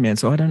like, hey man,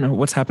 so I don't know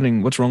what's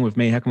happening. What's wrong with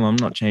me? How come I'm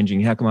not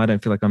changing? How come I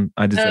don't feel like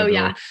I deserve it?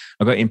 Or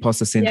I got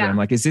imposter syndrome. Yeah.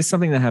 Like, is this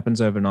something that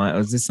happens overnight? Or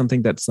is this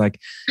something that's like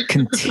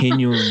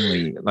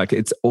continually, like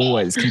it's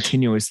always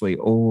continuously,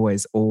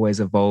 always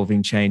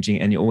evolving, changing,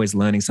 and you're always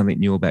learning something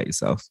new about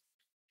yourself?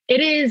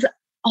 It is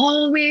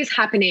always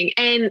happening.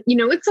 And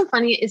what's so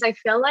funny is I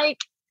feel like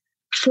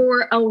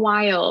for a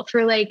while,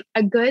 for like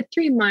a good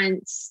 3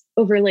 months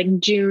over like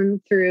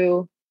June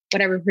through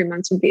whatever 3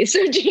 months would be.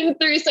 So June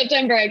through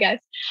September, I guess.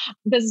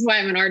 This is why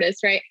I'm an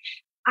artist, right?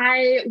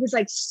 I was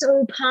like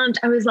so pumped.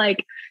 I was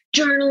like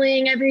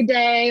journaling every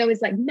day. I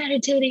was like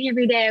meditating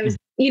every day. I was,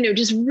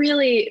 just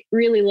really,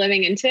 really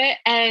living into it.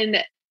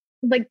 And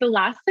like the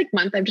last like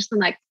month, I've just been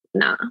like,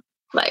 nah,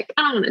 like,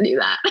 I don't want to do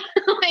that.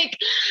 Like,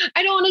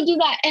 I don't want to do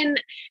that. And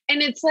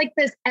it's like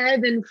this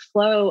ebb and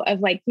flow of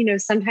like,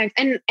 sometimes,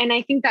 and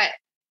I think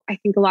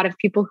a lot of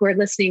people who are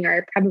listening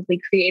are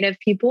probably creative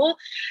people.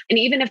 And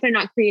even if they're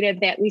not creative,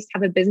 they at least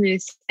have a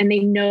business and they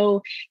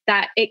know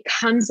that it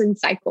comes in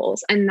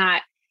cycles and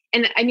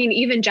I mean,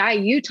 even Jai,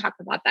 you talk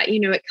about that,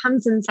 it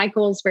comes in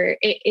cycles where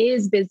it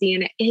is busy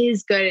and it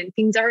is good and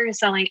things are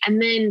selling. And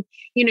then,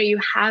 you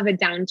have a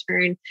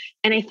downturn.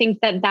 And I think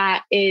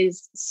that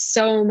is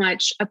so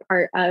much a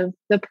part of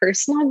the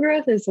personal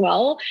growth as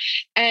well.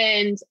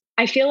 And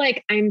I feel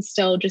like I'm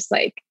still just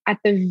like at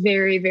the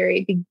very,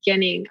 very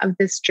beginning of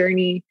this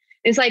journey.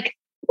 It's like,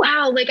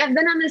 wow, like I've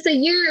been on this a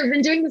year. I've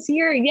been doing this a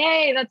year.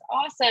 Yay, that's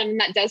awesome.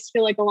 That does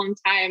feel like a long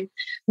time.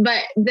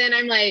 But then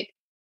I'm like,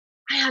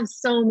 I have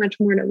so much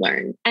more to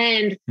learn.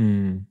 And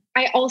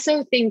I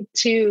also think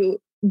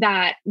too,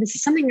 that this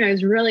is something I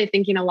was really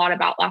thinking a lot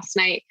about last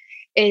night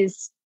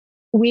is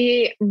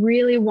we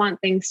really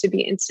want things to be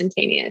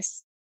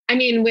instantaneous. I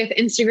mean, with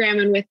Instagram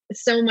and with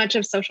so much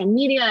of social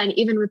media and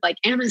even with like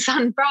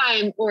Amazon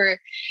Prime or,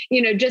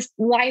 just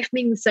life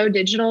being so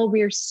digital,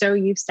 we are so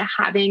used to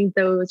having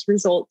those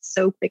results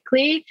so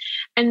quickly.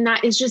 And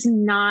that is just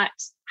not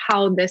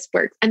how this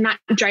works. And that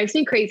drives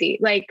me crazy.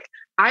 Like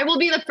I will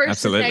be the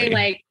first to say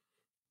like,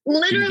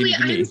 literally,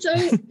 I'm so,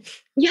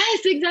 yes,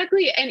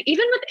 exactly. And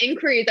even with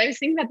inquiries, I was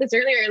thinking about this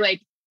earlier,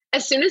 like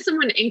as soon as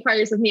someone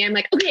inquires with me, I'm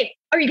like, okay,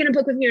 are you going to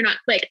book with me or not?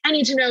 Like, I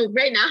need to know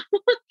right now.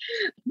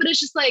 But it's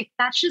just like,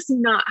 that's just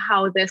not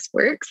how this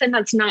works. And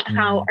that's not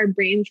how our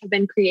brains have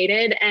been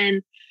created.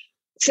 And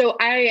so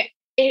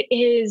it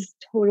is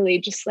totally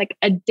just like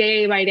a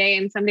day by day.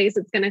 And some days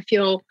it's going to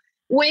feel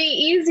way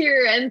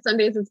easier and some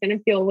days it's going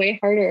to feel way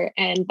harder.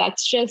 And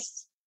that's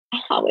just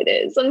how it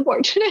is,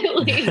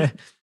 unfortunately.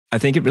 I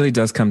think it really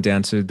does come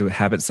down to the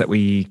habits that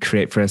we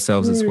create for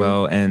ourselves as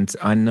well. And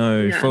I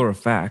know for a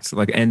fact,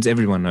 like, and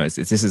everyone knows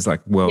this is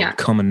like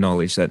common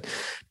knowledge that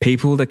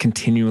people that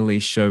continually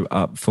show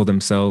up for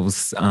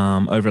themselves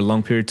over a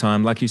long period of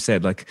time, like you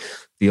said, like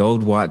the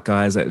old white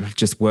guys that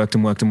just worked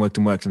and worked and worked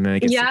and worked and then they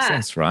get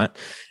success, right?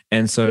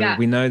 And so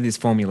we know this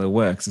formula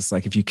works. It's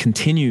like if you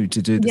continue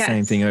to do the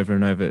same thing over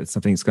and over,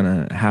 something's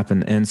going to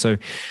happen. And so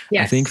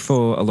I think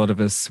for a lot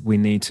of us, we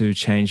need to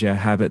change our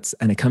habits.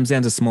 And it comes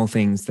down to small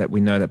things that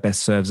we know that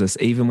best serves us,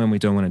 even when we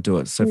don't want to do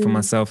it. So for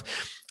myself,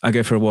 I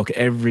go for a walk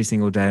every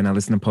single day and I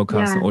listen to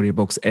podcasts and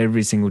audiobooks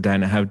every single day.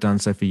 And I have done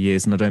so for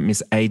years and I don't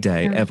miss a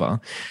day ever.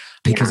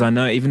 Because I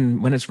know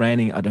even when it's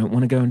raining, I don't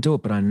want to go and do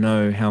it, but I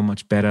know how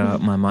much better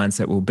my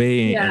mindset will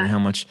be and how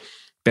much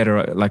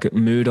better like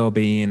mood I'll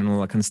be in and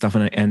all that kind of stuff.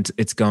 And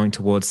it's going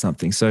towards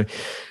something. So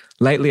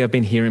lately I've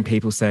been hearing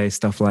people say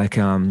stuff like,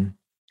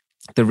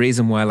 the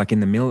reason why like in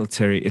the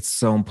military, it's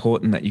so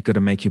important that you've got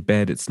to make your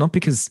bed. It's not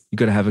because you've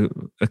got to have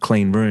a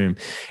clean room.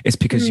 It's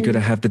because you've got to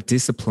have the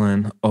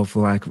discipline of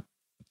like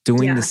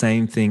doing the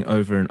same thing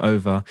over and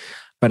over,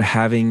 but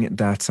having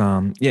that,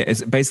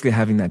 it's basically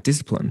having that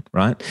discipline,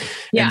 right?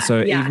 And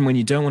so even when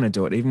you don't want to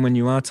do it, even when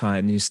you are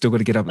tired and you still got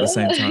to get up at the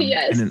same time.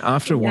 And then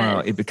after a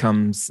while, it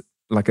becomes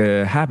like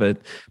a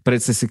habit, but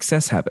it's a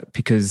success habit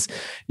because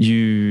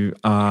you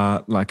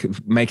are like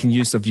making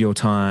use of your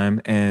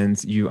time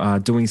and you are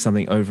doing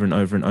something over and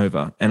over and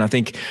over. And I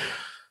think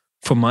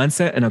for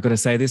mindset, and I've got to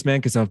say this, man,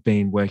 because I've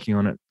been working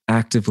on it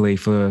actively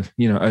for,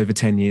 over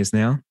 10 years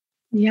now.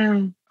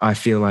 Yeah. I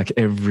feel like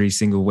every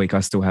single week I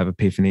still have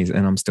epiphanies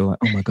and I'm still like,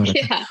 oh my God,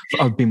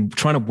 I've been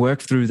trying to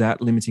work through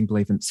that limiting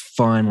belief and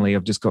finally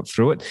I've just got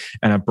through it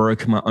and I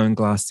broke my own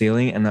glass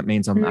ceiling and that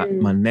means I'm at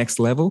my next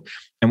level.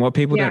 And what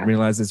people don't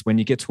realize is when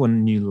you get to a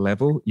new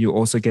level, you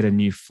also get a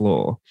new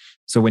floor.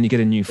 So when you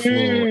get a new floor,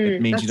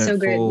 it means you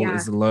don't fall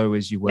as low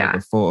as you were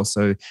before.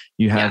 So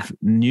you have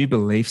new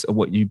beliefs of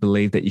what you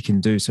believe that you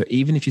can do. So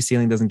even if your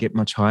ceiling doesn't get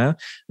much higher,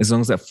 as long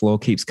as that floor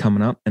keeps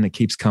coming up and it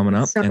keeps coming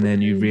up and then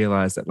you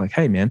realize that like,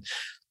 hey man,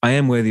 I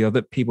am worthy of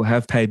it. People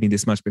have paid me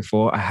this much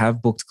before. I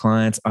have booked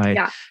clients.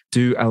 I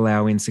do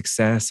allow in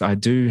success. I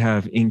do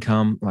have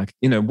income, like,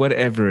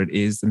 whatever it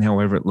is and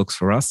however it looks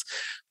for us.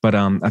 But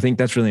I think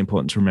that's really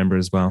important to remember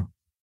as well.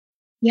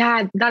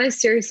 Yeah, that is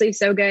seriously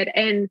so good.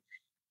 And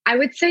I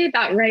would say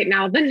that right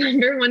now, the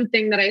number one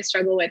thing that I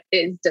struggle with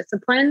is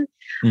discipline.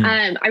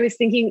 I was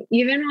thinking,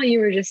 even while you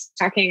were just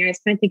talking, I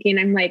was kind of thinking,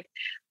 I'm like,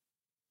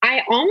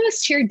 I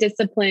almost hear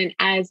discipline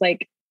as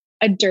like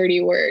a dirty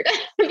word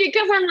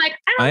because I'm like,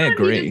 I don't want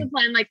to be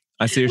disciplined. Like,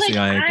 I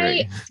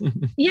agree.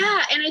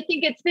 Yeah. And I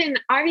think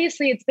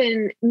it's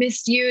been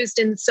misused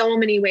in so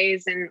many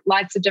ways in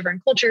lots of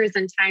different cultures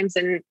and times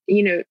and,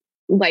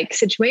 like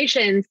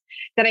situations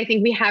that I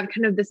think we have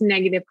kind of this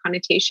negative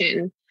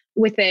connotation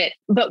with it.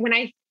 But when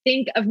I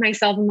think of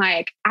myself, I'm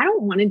like, I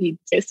don't want to be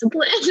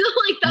disciplined.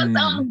 Like that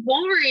sounds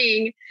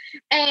boring.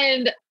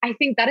 And I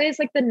think that is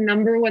like the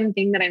number one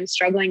thing that I'm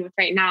struggling with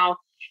right now.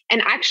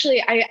 And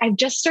actually I've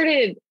just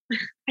started,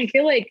 I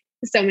feel like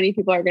so many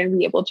people are going to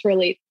be able to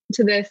relate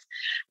to this.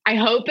 I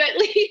hope at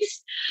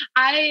least.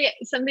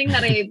 Something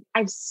that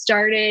I've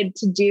started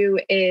to do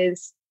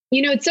is,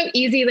 it's so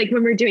easy, like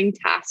when we're doing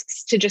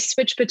tasks, to just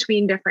switch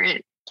between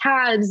different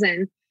tabs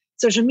and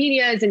social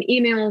medias and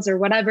emails or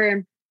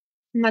whatever.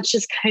 And that's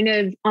just kind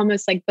of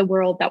almost like the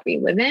world that we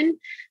live in.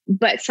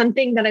 But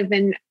something that I've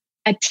been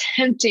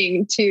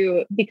attempting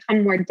to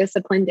become more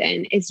disciplined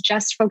in is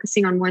just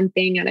focusing on one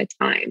thing at a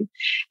time.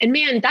 And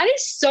man, that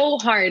is so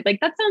hard. Like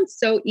that sounds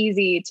so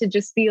easy to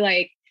just be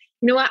like,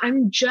 you know what,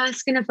 I'm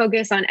just going to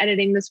focus on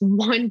editing this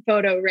one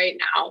photo right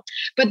now.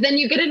 But then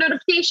you get a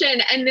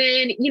notification and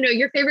then,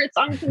 your favorite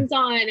song comes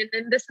on and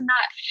then this and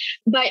that.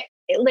 But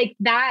like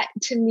that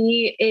to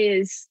me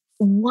is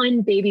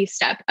one baby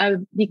step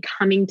of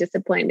becoming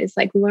disciplined, is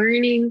like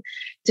learning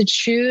to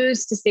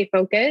choose to stay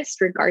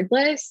focused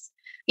regardless.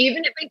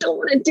 Even if I don't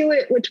want to do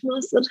it, which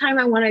most of the time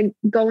I want to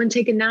go and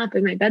take a nap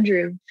in my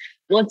bedroom.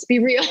 Let's be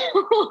real.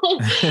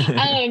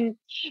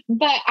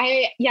 But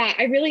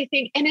I really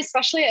think, and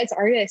especially as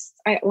artists,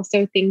 I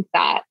also think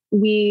that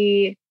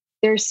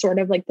there's sort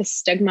of like the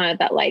stigma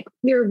that like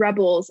we're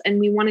rebels and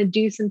we want to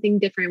do something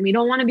different. We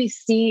don't want to be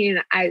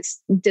seen as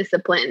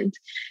disciplined.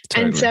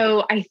 Totally. And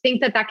so I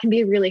think that can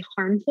be really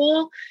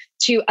harmful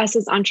to us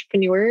as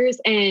entrepreneurs.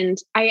 And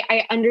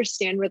I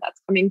understand where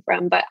that's coming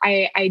from, but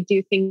I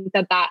do think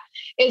that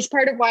is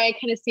part of why I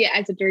kind of see it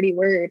as a dirty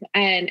word.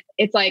 And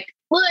it's like,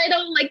 well, I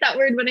don't like that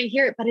word when I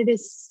hear it, but it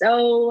is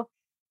so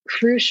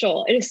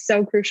crucial. It is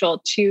so crucial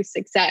to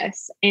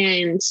success.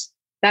 And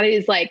that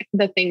is like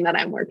the thing that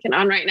I'm working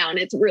on right now. And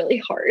it's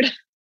really hard.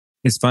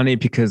 It's funny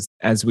because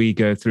as we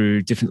go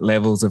through different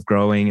levels of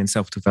growing and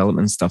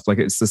self-development and stuff, like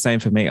it's the same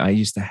for me. I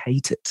used to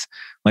hate it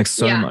like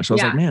so much. I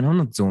was like, man, I'm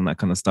not doing that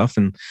kind of stuff.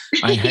 And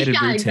I hated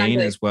routine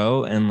as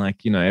well. And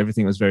like,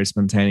 everything was very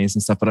spontaneous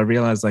and stuff. But I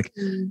realized like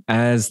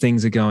as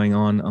things are going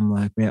on, I'm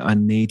like, man, I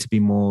need to be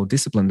more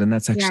disciplined. And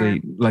that's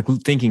actually like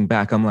thinking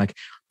back, I'm like,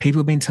 people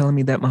have been telling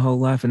me that my whole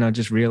life. And I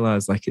just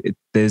realized like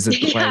there's a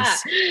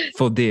place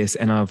for this.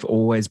 And I've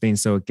always been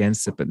so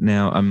against it. But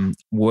now I'm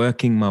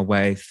working my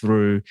way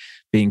through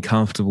being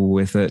comfortable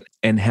with it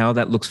and how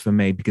that looks for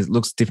me, because it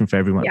looks different for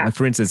everyone. Like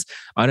for instance,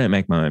 I don't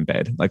make my own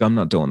bed. Like I'm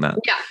not doing that.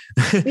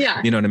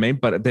 Yeah. You know what I mean?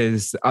 But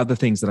there's other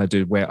things that I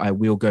do where I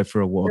will go for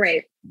a walk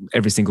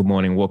every single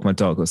morning, walk my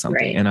dog or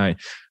something. And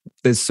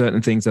there's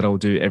certain things that I'll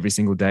do every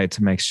single day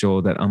to make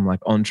sure that I'm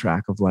like on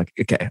track of like,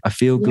 okay, I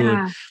feel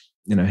good,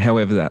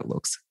 however that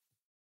looks.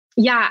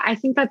 Yeah, I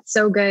think that's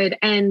so good.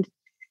 And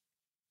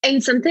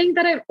something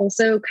that I've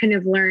also kind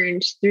of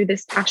learned through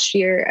this past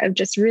year of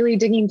just really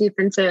digging deep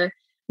into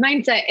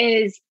mindset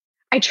is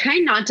I try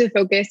not to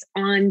focus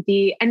on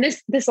and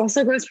this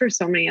also goes for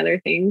so many other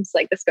things.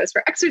 Like this goes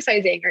for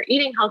exercising or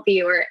eating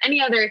healthy or any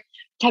other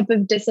type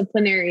of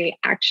disciplinary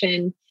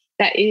action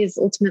that is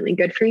ultimately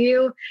good for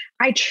you.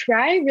 I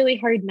try really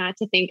hard not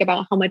to think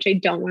about how much I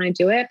don't want to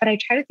do it, but I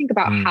try to think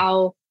about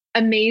how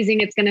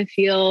amazing it's going to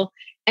feel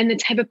and the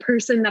type of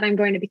person that I'm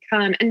going to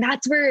become. And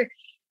that's where,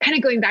 kind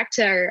of going back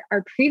to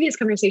our previous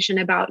conversation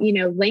about,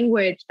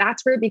 language,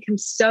 that's where it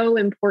becomes so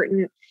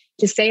important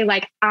to say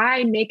like,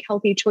 I make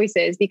healthy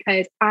choices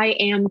because I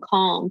am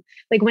calm.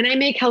 Like when I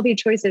make healthy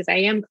choices, I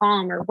am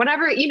calm, or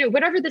whatever,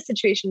 whatever the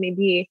situation may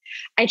be.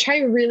 I try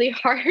really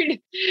hard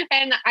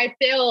and I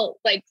fail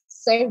like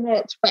so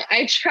much, but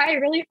I try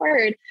really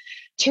hard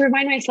to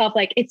remind myself,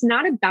 like, it's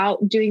not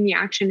about doing the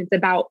action. It's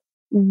about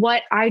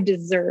what I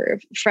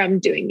deserve from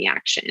doing the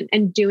action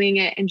and doing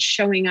it and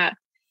showing up.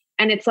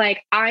 And it's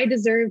like, I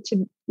deserve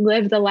to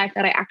live the life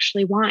that I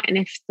actually want. And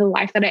if the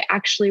life that I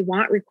actually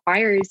want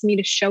requires me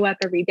to show up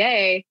every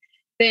day,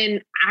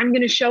 then I'm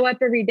going to show up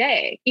every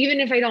day, even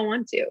if I don't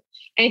want to.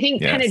 And I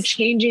think kind of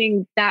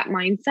changing that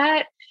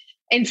mindset,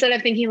 instead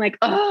of thinking like,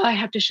 oh, I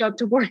have to show up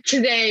to work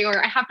today,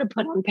 or I have to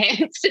put on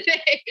pants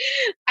today.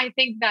 I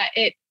think that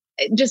it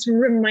just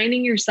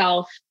reminding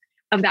yourself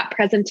of that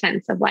present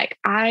tense of like,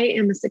 I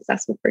am a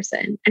successful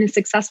person, and a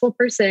successful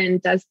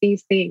person does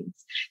these things.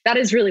 That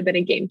has really been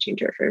a game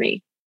changer for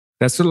me.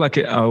 That's sort of like,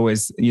 I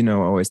always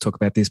talk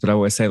about this, but I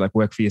always say like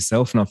work for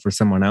yourself, not for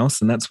someone else.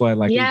 And that's why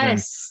like even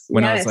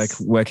when I was like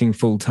working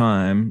full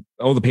time,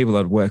 all the people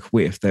I'd work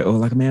with, they're all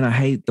like, man, I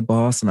hate the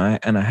boss and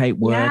I hate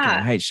work and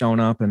I hate showing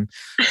up. And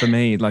for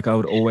me, like I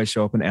would always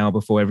show up an hour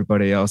before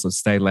everybody else. I'd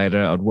stay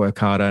later. I'd work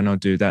harder and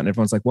I'd do that. And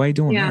everyone's like, why are you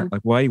doing that?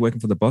 Like, why are you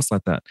working for the boss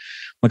like that?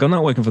 Like, I'm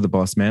not working for the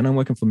boss, man. I'm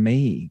working for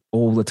me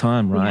all the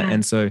time. Right.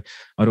 And so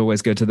I'd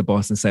always go to the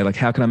boss and say like,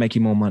 how can I make you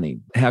more money?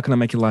 How can I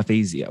make your life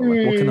easier?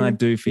 Like, what can I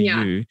do for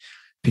you?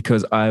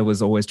 Because I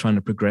was always trying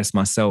to progress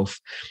myself.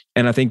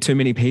 And I think too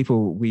many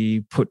people,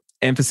 we put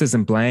emphasis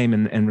and blame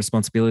and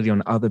responsibility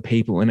on other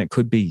people. And it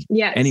could be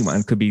anyone.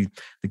 It could be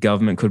the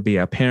government, could be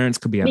our parents,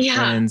 could be our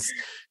friends,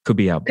 could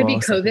be our boss, be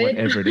COVID. Like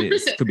whatever it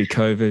is. It could be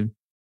COVID.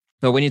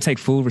 But when you take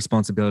full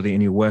responsibility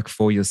and you work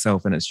for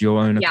yourself and it's your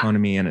own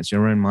economy and it's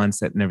your own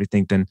mindset and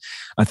everything, then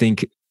I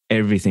think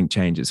everything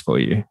changes for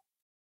you.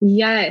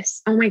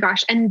 Yes. Oh my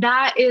gosh. And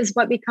that is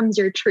what becomes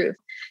your truth.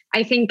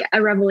 I think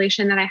a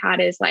revelation that I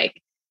had is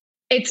like,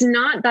 it's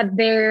not that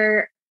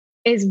there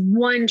is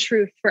one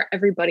truth for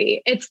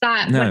everybody. It's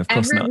that No, of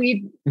course whatever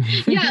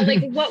not.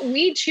 like what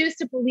we choose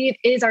to believe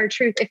is our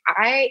truth. If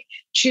I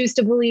choose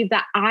to believe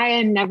that I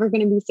am never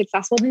going to be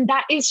successful, then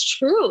that is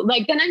true.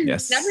 Like, then I'm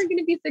Yes. never going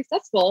to be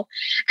successful.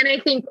 And I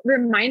think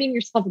reminding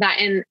yourself of that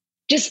and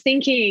just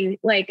thinking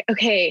like,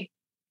 okay,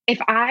 if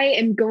I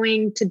am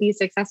going to be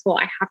successful,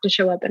 I have to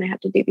show up and I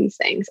have to do these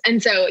things.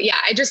 And so, yeah,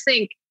 I just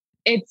think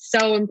it's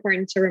so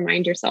important to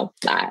remind yourself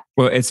that.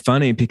 Well, it's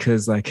funny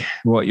because like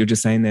what you're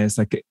just saying there is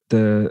like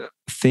the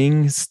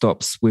thing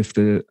stops with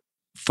the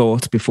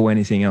thought before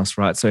anything else,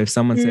 right? So if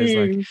someone says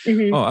like,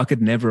 oh, I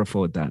could never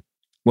afford that.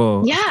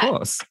 Well, of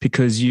course,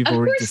 because you've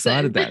already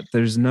decided that.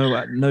 There's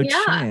no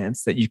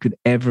chance that you could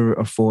ever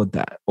afford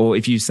that. Or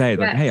if you say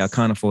like, hey, I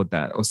can't afford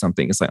that or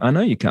something, it's like, I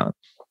know you can't.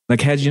 Like,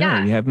 how do you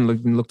know? You haven't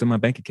looked at my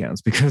bank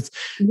accounts because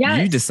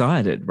you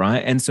decided, right?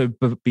 And so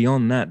but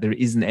beyond that, there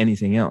isn't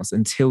anything else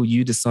until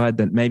you decide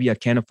that maybe I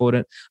can afford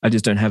it. I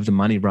just don't have the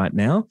money right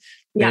now.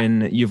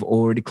 Then you've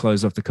already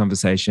closed off the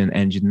conversation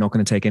and you're not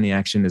going to take any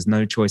action. There's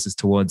no choices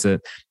towards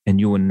it and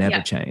you will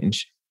never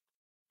change.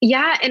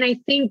 Yeah. And I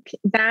think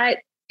that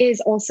is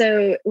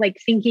also like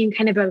thinking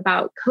kind of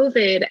about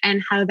COVID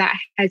and how that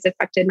has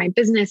affected my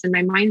business and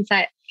my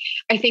mindset.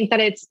 I think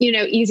that it's,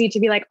 easy to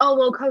be like, oh,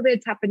 well,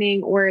 COVID's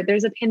happening or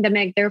there's a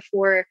pandemic,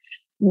 therefore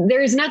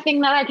there's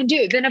nothing that I can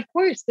do. Then of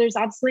course, there's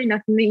absolutely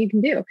nothing that you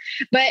can do.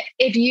 But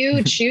if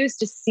you choose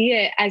to see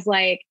it as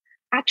like,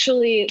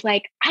 actually,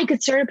 like I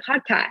could start a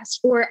podcast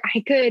or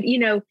I could,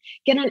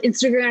 get on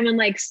Instagram and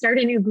like start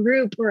a new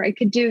group, or I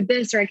could do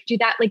this, or I could do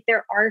that. Like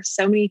there are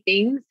so many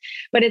things,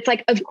 but it's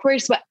like, of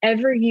course,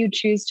 whatever you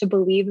choose to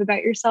believe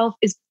about yourself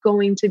is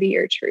going to be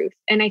your truth.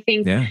 And I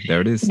think there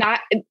it is. And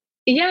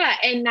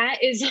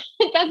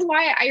that's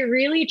why I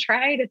really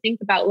try to think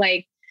about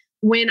like,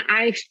 when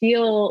I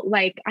feel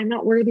like I'm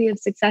not worthy of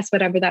success,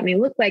 whatever that may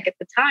look like at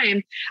the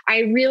time,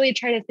 I really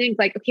try to think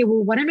like, okay,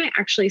 well, what am I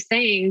actually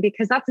saying?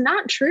 Because that's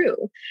not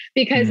true,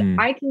 because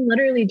I can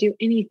literally do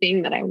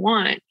anything that I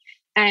want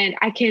and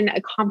I can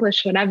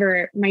accomplish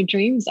whatever my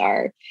dreams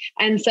are.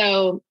 And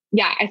so,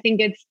 yeah, I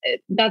think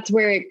that's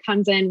where it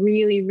comes in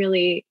really,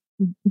 really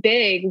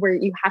big, where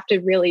you have to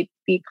really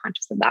be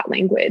conscious of that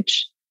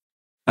language.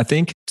 I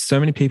think so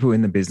many people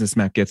in the business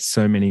map get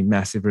so many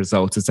massive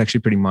results. It's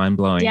actually pretty mind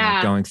blowing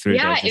going through.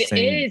 Yeah, it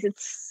is.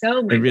 It's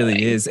so mind-blowing. It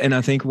really is. And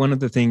I think one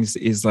of the things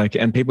is like,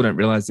 and people don't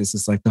realize this,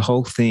 is like the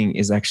whole thing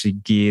is actually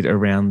geared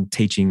around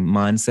teaching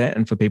mindset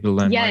and for people to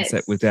learn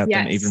mindset without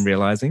them even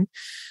realizing.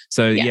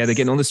 So they're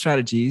getting all the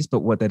strategies,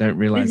 but what they don't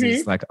realize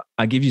is like,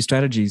 I give you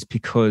strategies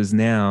because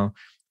now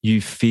you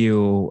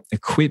feel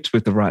equipped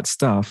with the right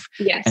stuff.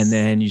 Yes. And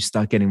then you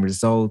start getting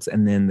results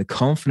and then the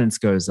confidence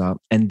goes up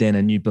and then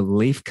a new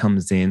belief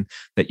comes in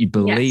that you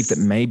believe that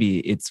maybe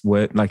it's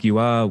worth, like you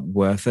are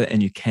worth it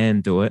and you can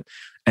do it.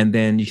 And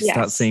then you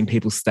start seeing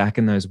people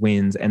stacking those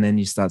wins. And then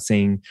you start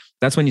seeing,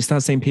 that's when you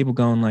start seeing people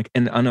going like,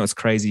 and I know it's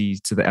crazy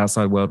to the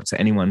outside world, to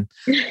anyone,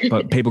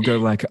 but people go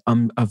like,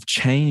 I've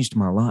changed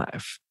my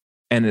life.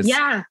 And it's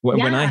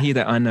when I hear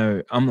that,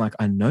 I'm like,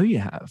 I know you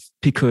have,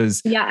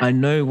 because I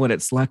know what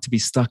it's like to be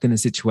stuck in a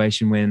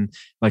situation when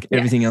like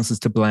everything else is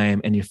to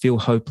blame and you feel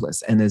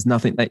hopeless and there's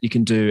nothing that you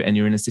can do and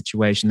you're in a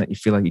situation that you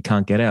feel like you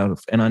can't get out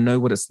of. And I know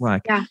what it's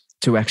like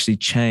to actually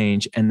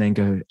change and then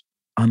go,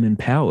 I'm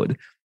empowered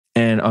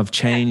and I've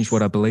changed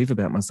what I believe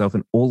about myself.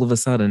 And all of a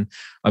sudden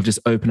I've just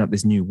opened up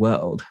this new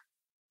world.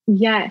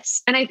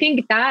 Yes. And I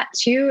think that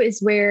too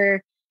is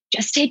where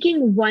just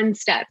taking one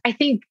step. I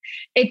think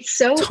it's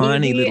so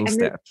tiny easy. little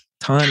step.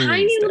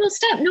 Tiny little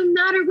step, no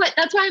matter what.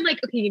 That's why I'm like,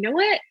 okay, you know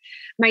what?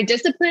 My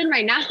discipline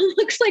right now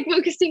looks like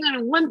focusing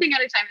on one thing at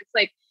a time. It's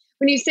like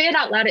when you say it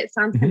out loud, it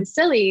sounds kind of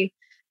silly.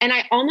 And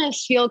I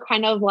almost feel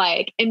kind of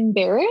like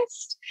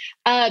embarrassed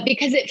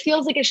because it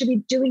feels like I should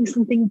be doing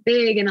something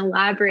big and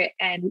elaborate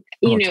and,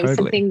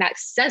 something that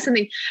says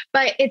something.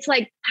 But it's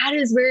like, that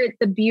is where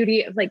the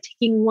beauty of like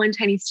taking one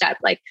tiny step,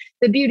 like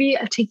the beauty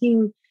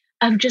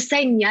of just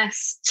saying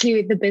yes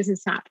to the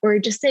business app, or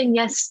just saying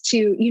yes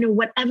to,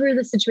 whatever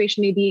the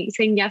situation may be,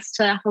 saying yes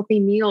to a healthy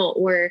meal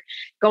or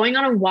going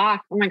on a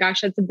walk. Oh my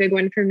gosh, that's a big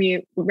one for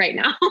me right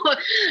now.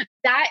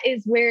 That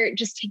is where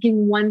just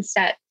taking one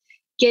step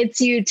gets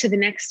you to the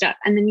next step.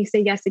 And then you say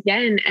yes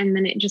again, and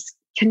then it just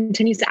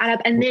continues to add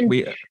up. And then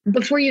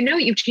before you know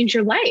it, you've changed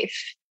your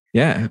life.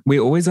 Yeah. We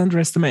always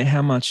underestimate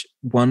how much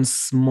one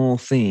small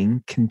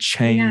thing can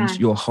change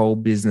your whole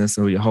business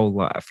or your whole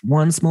life.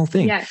 One small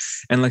thing.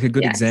 Yes. And like a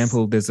good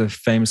example, there's a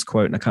famous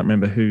quote, and I can't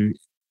remember who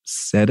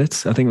said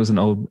it. I think it was an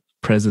old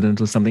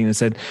president or something that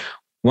said,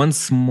 one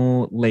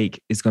small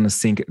leak is going to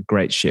sink a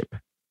great ship.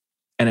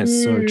 And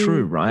it's so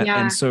true, right? Yeah.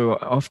 And so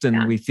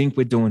often we think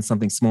we're doing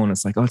something small and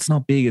it's like, oh, it's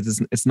not big.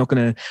 It's not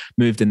going to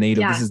move the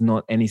needle. This is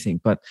not anything.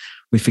 But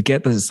we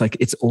forget that it's like,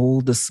 it's all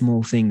the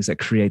small things that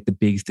create the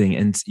big thing.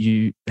 And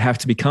you have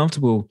to be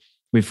comfortable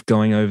with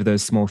going over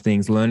those small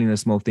things, learning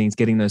those small things,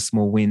 getting those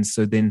small wins.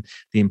 So then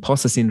the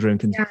imposter syndrome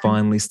can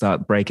finally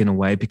start breaking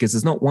away, because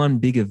there's not one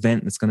big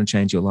event that's going to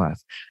change your life.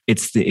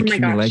 It's the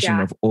accumulation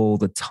of all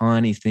the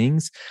tiny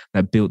things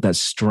that build that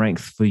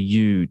strength for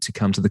you to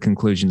come to the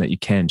conclusion that you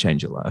can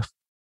change your life.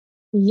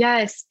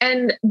 Yes.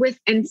 And with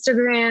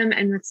Instagram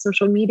and with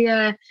social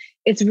media,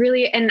 it's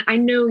really, and I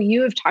know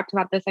you have talked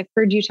about this, I've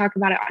heard you talk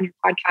about it on your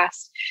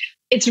podcast.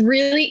 It's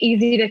really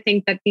easy to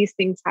think that these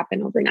things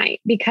happen overnight,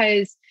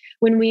 because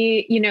when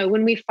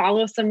we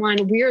follow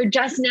someone, we're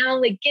just now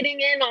like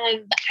getting in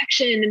on the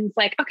action, and it's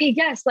like, okay,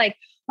 yes, like,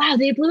 wow,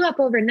 they blew up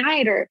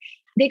overnight, or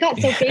they got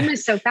so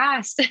famous so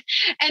fast.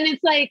 And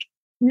it's like,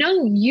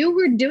 no, you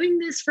were doing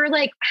this for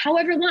like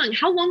however long.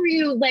 How long were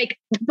you like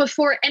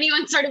before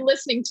anyone started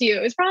listening to you?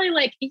 It was probably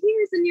like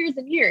years and years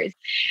and years.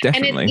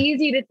 Definitely. And it's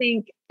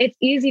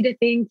easy to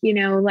think,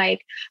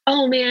 like,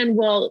 oh man,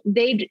 well,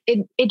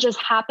 it just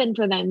happened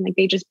for them. Like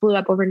they just blew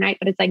up overnight.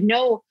 But it's like,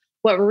 no,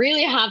 what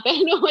really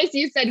happened was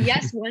you said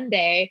yes one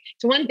day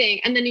to one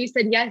thing, and then you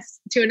said yes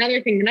to another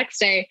thing the next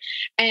day,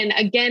 and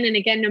again,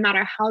 no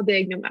matter how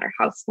big, no matter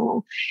how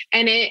small.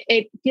 And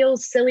it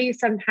feels silly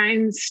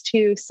sometimes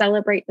to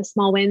celebrate the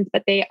small wins,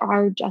 but they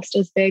are just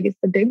as big as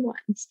the big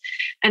ones.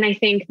 And I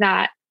think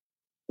that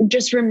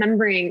just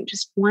remembering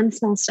just one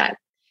small step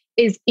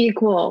is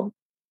equal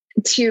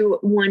to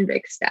one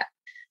big step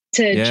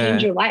to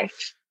change your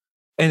life.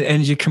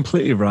 And you're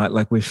completely right.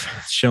 Like we've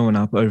shown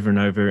up over and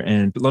over,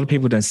 and a lot of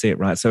people don't see it,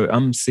 right? So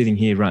I'm sitting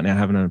here right now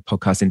having a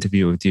podcast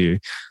interview with you,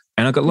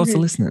 and I've got lots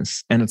of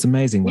listeners, and it's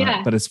amazing, right?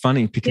 Yeah. But it's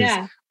funny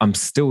because I'm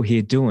still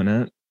here doing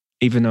it,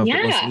 even though I've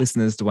got lots of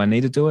listeners. Do I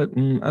need to do it?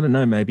 I don't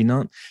know, maybe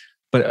not.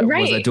 But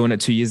was I doing it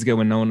 2 years ago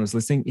when no one was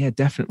listening? Yeah,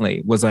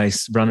 definitely. Was I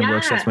running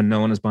workshops when no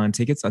one was buying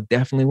tickets? I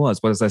definitely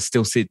was. Was I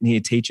still sitting here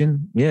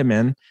teaching? Yeah,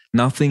 man.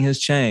 Nothing has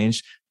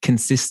changed.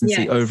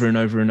 Consistency over and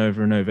over and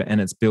over and over.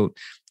 And it's built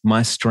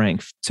my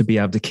strength to be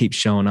able to keep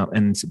showing up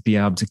and to be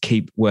able to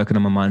keep working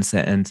on my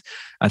mindset. And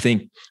I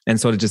think, and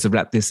sort of just to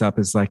wrap this up,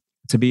 is like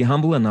to be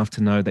humble enough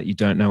to know that you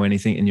don't know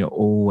anything, and you're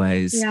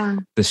always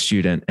the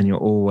student, and you're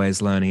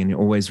always learning, and you're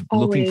always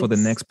looking for the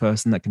next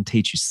person that can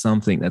teach you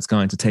something that's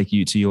going to take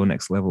you to your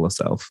next level of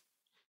self.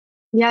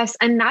 Yes.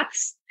 And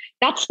that's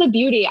the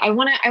beauty. I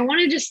want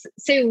to just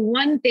say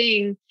one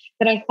thing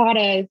that I thought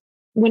of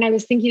when I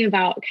was thinking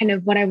about kind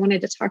of what I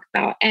wanted to talk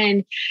about.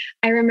 And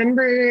I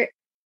remember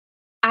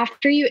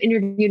after you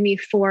interviewed me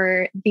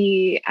for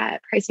the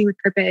Pricing with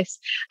Purpose,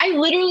 I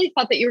literally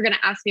thought that you were going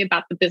to ask me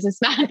about the business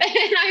map. And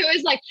I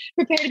was like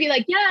prepared to be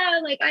like, yeah,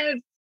 like I have,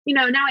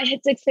 now I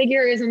hit 6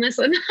 figures and this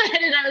and that.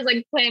 And I was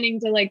like planning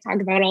to like talk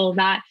about all of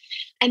that.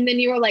 And then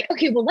you were like,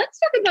 okay, well, let's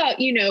talk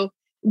about,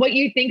 what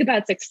you think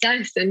about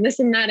success and this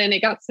and that. And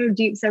it got so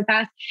deep so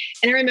fast.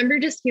 And I remember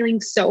just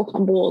feeling so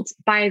humbled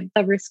by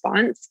the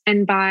response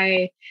and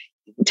by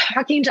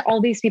talking to all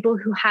these people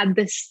who had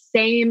the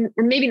same,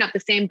 or maybe not the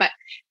same, but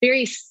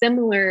very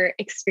similar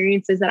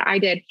experiences that I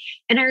did.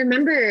 And I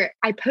remember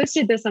I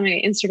posted this on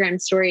my Instagram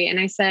story and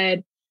I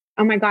said,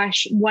 oh my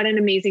gosh, what an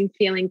amazing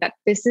feeling that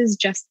this is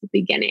just the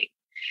beginning.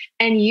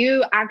 And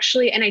you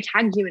actually, and I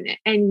tagged you in it,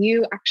 and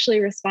you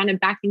actually responded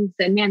back and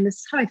said, man, this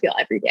is how I feel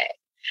every day.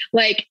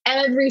 Like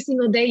every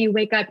single day you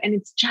wake up and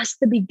it's just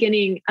the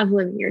beginning of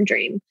living your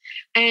dream.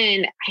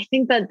 And I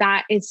think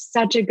that is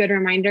such a good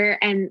reminder.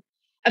 And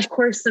of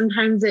course,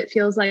 sometimes it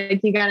feels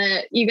like you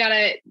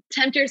gotta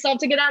tempt yourself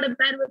to get out of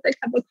bed with a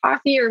cup of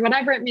coffee or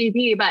whatever it may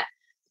be. But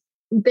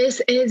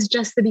this is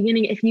just the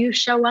beginning. If you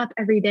show up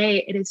every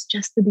day, it is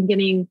just the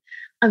beginning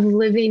of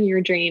living your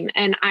dream.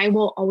 And I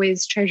will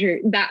always treasure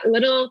that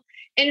little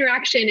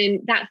interaction and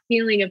that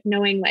feeling of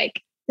knowing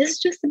like, this is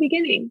just the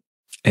beginning.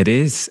 It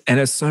is. And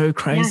it's so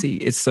crazy.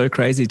 Yeah. It's so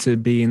crazy to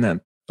be in that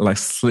like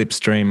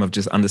slipstream of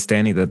just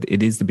understanding that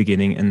it is the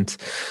beginning. And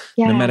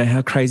no matter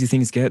how crazy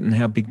things get and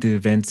how big the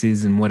events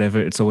is and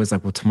whatever, it's always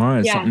like, well,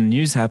 tomorrow something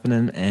new's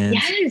happening, and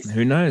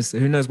who knows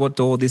what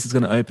door this is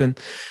going to open.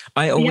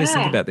 I always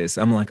think about this.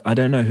 I'm like, I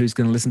don't know who's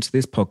going to listen to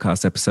this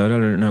podcast episode. I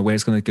don't know where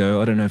it's going to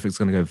go. I don't know if it's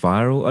going to go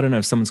viral. I don't know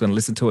if someone's going to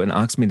listen to it and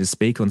ask me to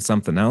speak on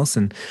something else.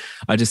 And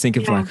I just think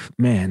of like,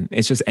 man,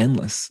 it's just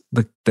endless.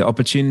 The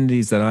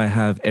opportunities that I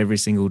have every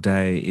single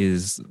day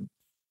is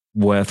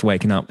worth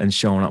waking up and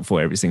showing up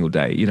for every single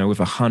day, with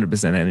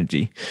 100%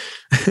 energy.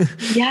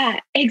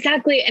 Yeah,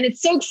 exactly. And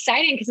it's so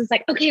exciting because it's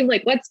like, okay,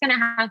 like what's going to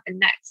happen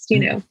next,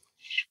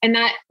 and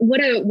that, what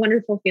a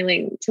wonderful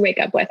feeling to wake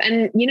up with.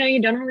 And,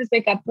 you don't always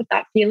wake up with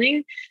that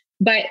feeling,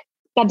 but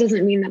that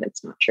doesn't mean that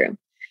it's not true.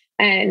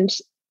 And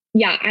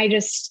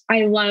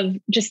I love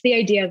just the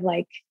idea of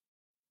like,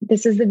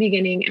 this is the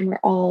beginning and we're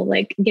all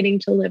like getting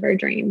to live our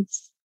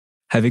dreams.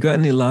 Have you got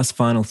any last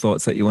final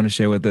thoughts that you want to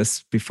share with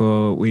us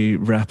before we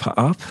wrap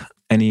up?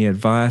 Any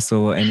advice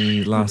or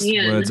any last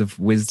words of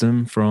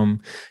wisdom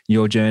from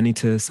your journey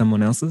to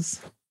someone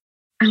else's?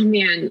 Oh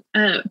man,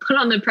 put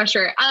on the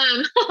pressure.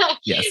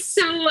 Yes.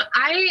 So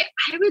I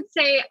would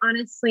say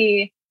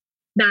honestly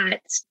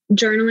that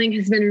journaling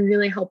has been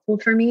really helpful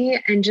for me,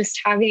 and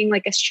just having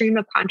like a stream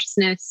of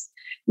consciousness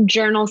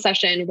journal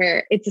session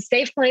where it's a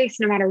safe place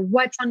no matter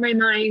what's on my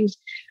mind.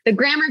 The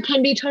grammar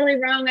can be totally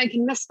wrong. I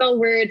can misspell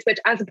words, which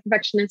as a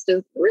perfectionist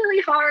is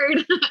really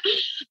hard.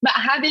 But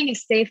having a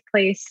safe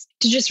place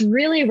to just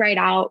really write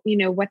out,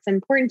 what's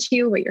important to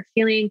you, what you're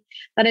feeling,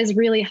 that has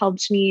really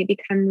helped me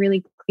become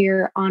really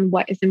clear on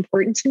what is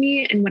important to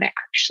me and what I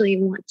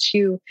actually want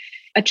to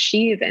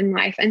achieve in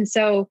life. And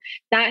so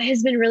that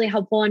has been really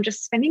helpful. And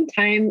just spending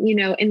time,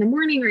 in the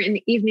morning or in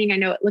the evening. I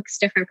know it looks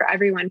different for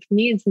everyone. For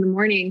me, it's in the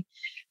morning,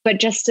 but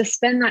just to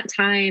spend that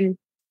time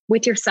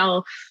with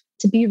yourself,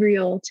 to be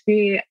real, to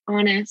be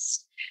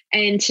honest,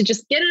 and to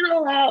just get it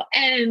all out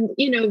and,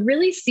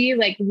 really see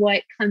like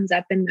what comes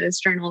up in those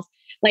journals,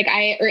 or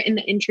in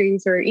the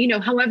entries or,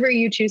 however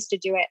you choose to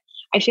do it.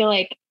 I feel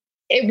like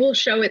it will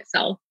show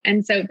itself.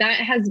 And so that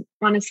has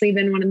honestly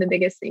been one of the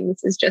biggest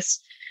things, is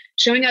just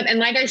showing up. And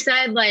like I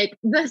said, like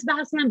this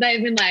past month,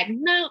 I've been like,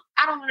 no,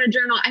 I don't want to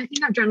journal. I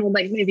think I've journaled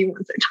like maybe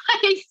once or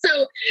twice.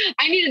 So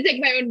I need to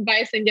take my own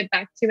advice and get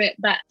back to it.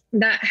 But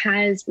that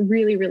has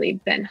really, really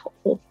been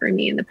helpful for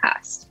me in the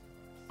past.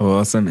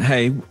 Awesome.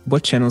 Hey,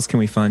 what channels can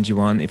we find you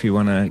on if you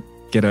want to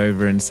get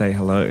over and say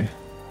hello?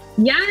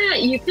 Yeah,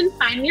 you can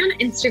find me on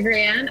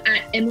Instagram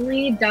at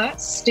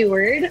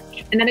emily.steward.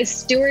 And that is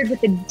Steward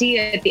with a D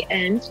at the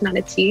end, not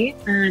a T.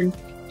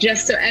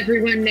 Just so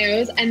everyone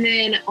knows. And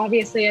then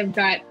obviously I've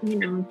got a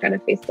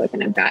Facebook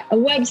and I've got a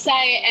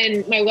website,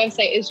 and my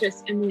website is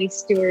just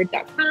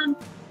emilysteward.com.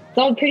 It's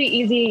all pretty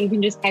easy. You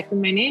can just type in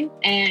my name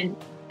and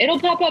it'll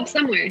pop up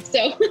somewhere.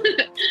 So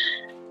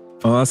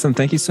awesome.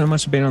 Thank you so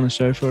much for being on the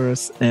show for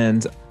us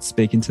and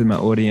speaking to my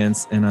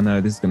audience. And I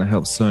know this is going to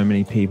help so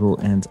many people,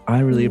 and I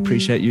really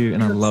appreciate you.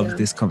 And I love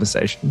this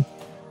conversation.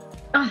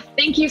 Oh,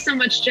 thank you so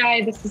much,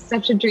 Jai. This is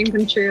such a dream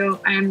come true.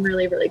 I'm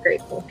really, really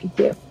grateful. Thank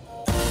you.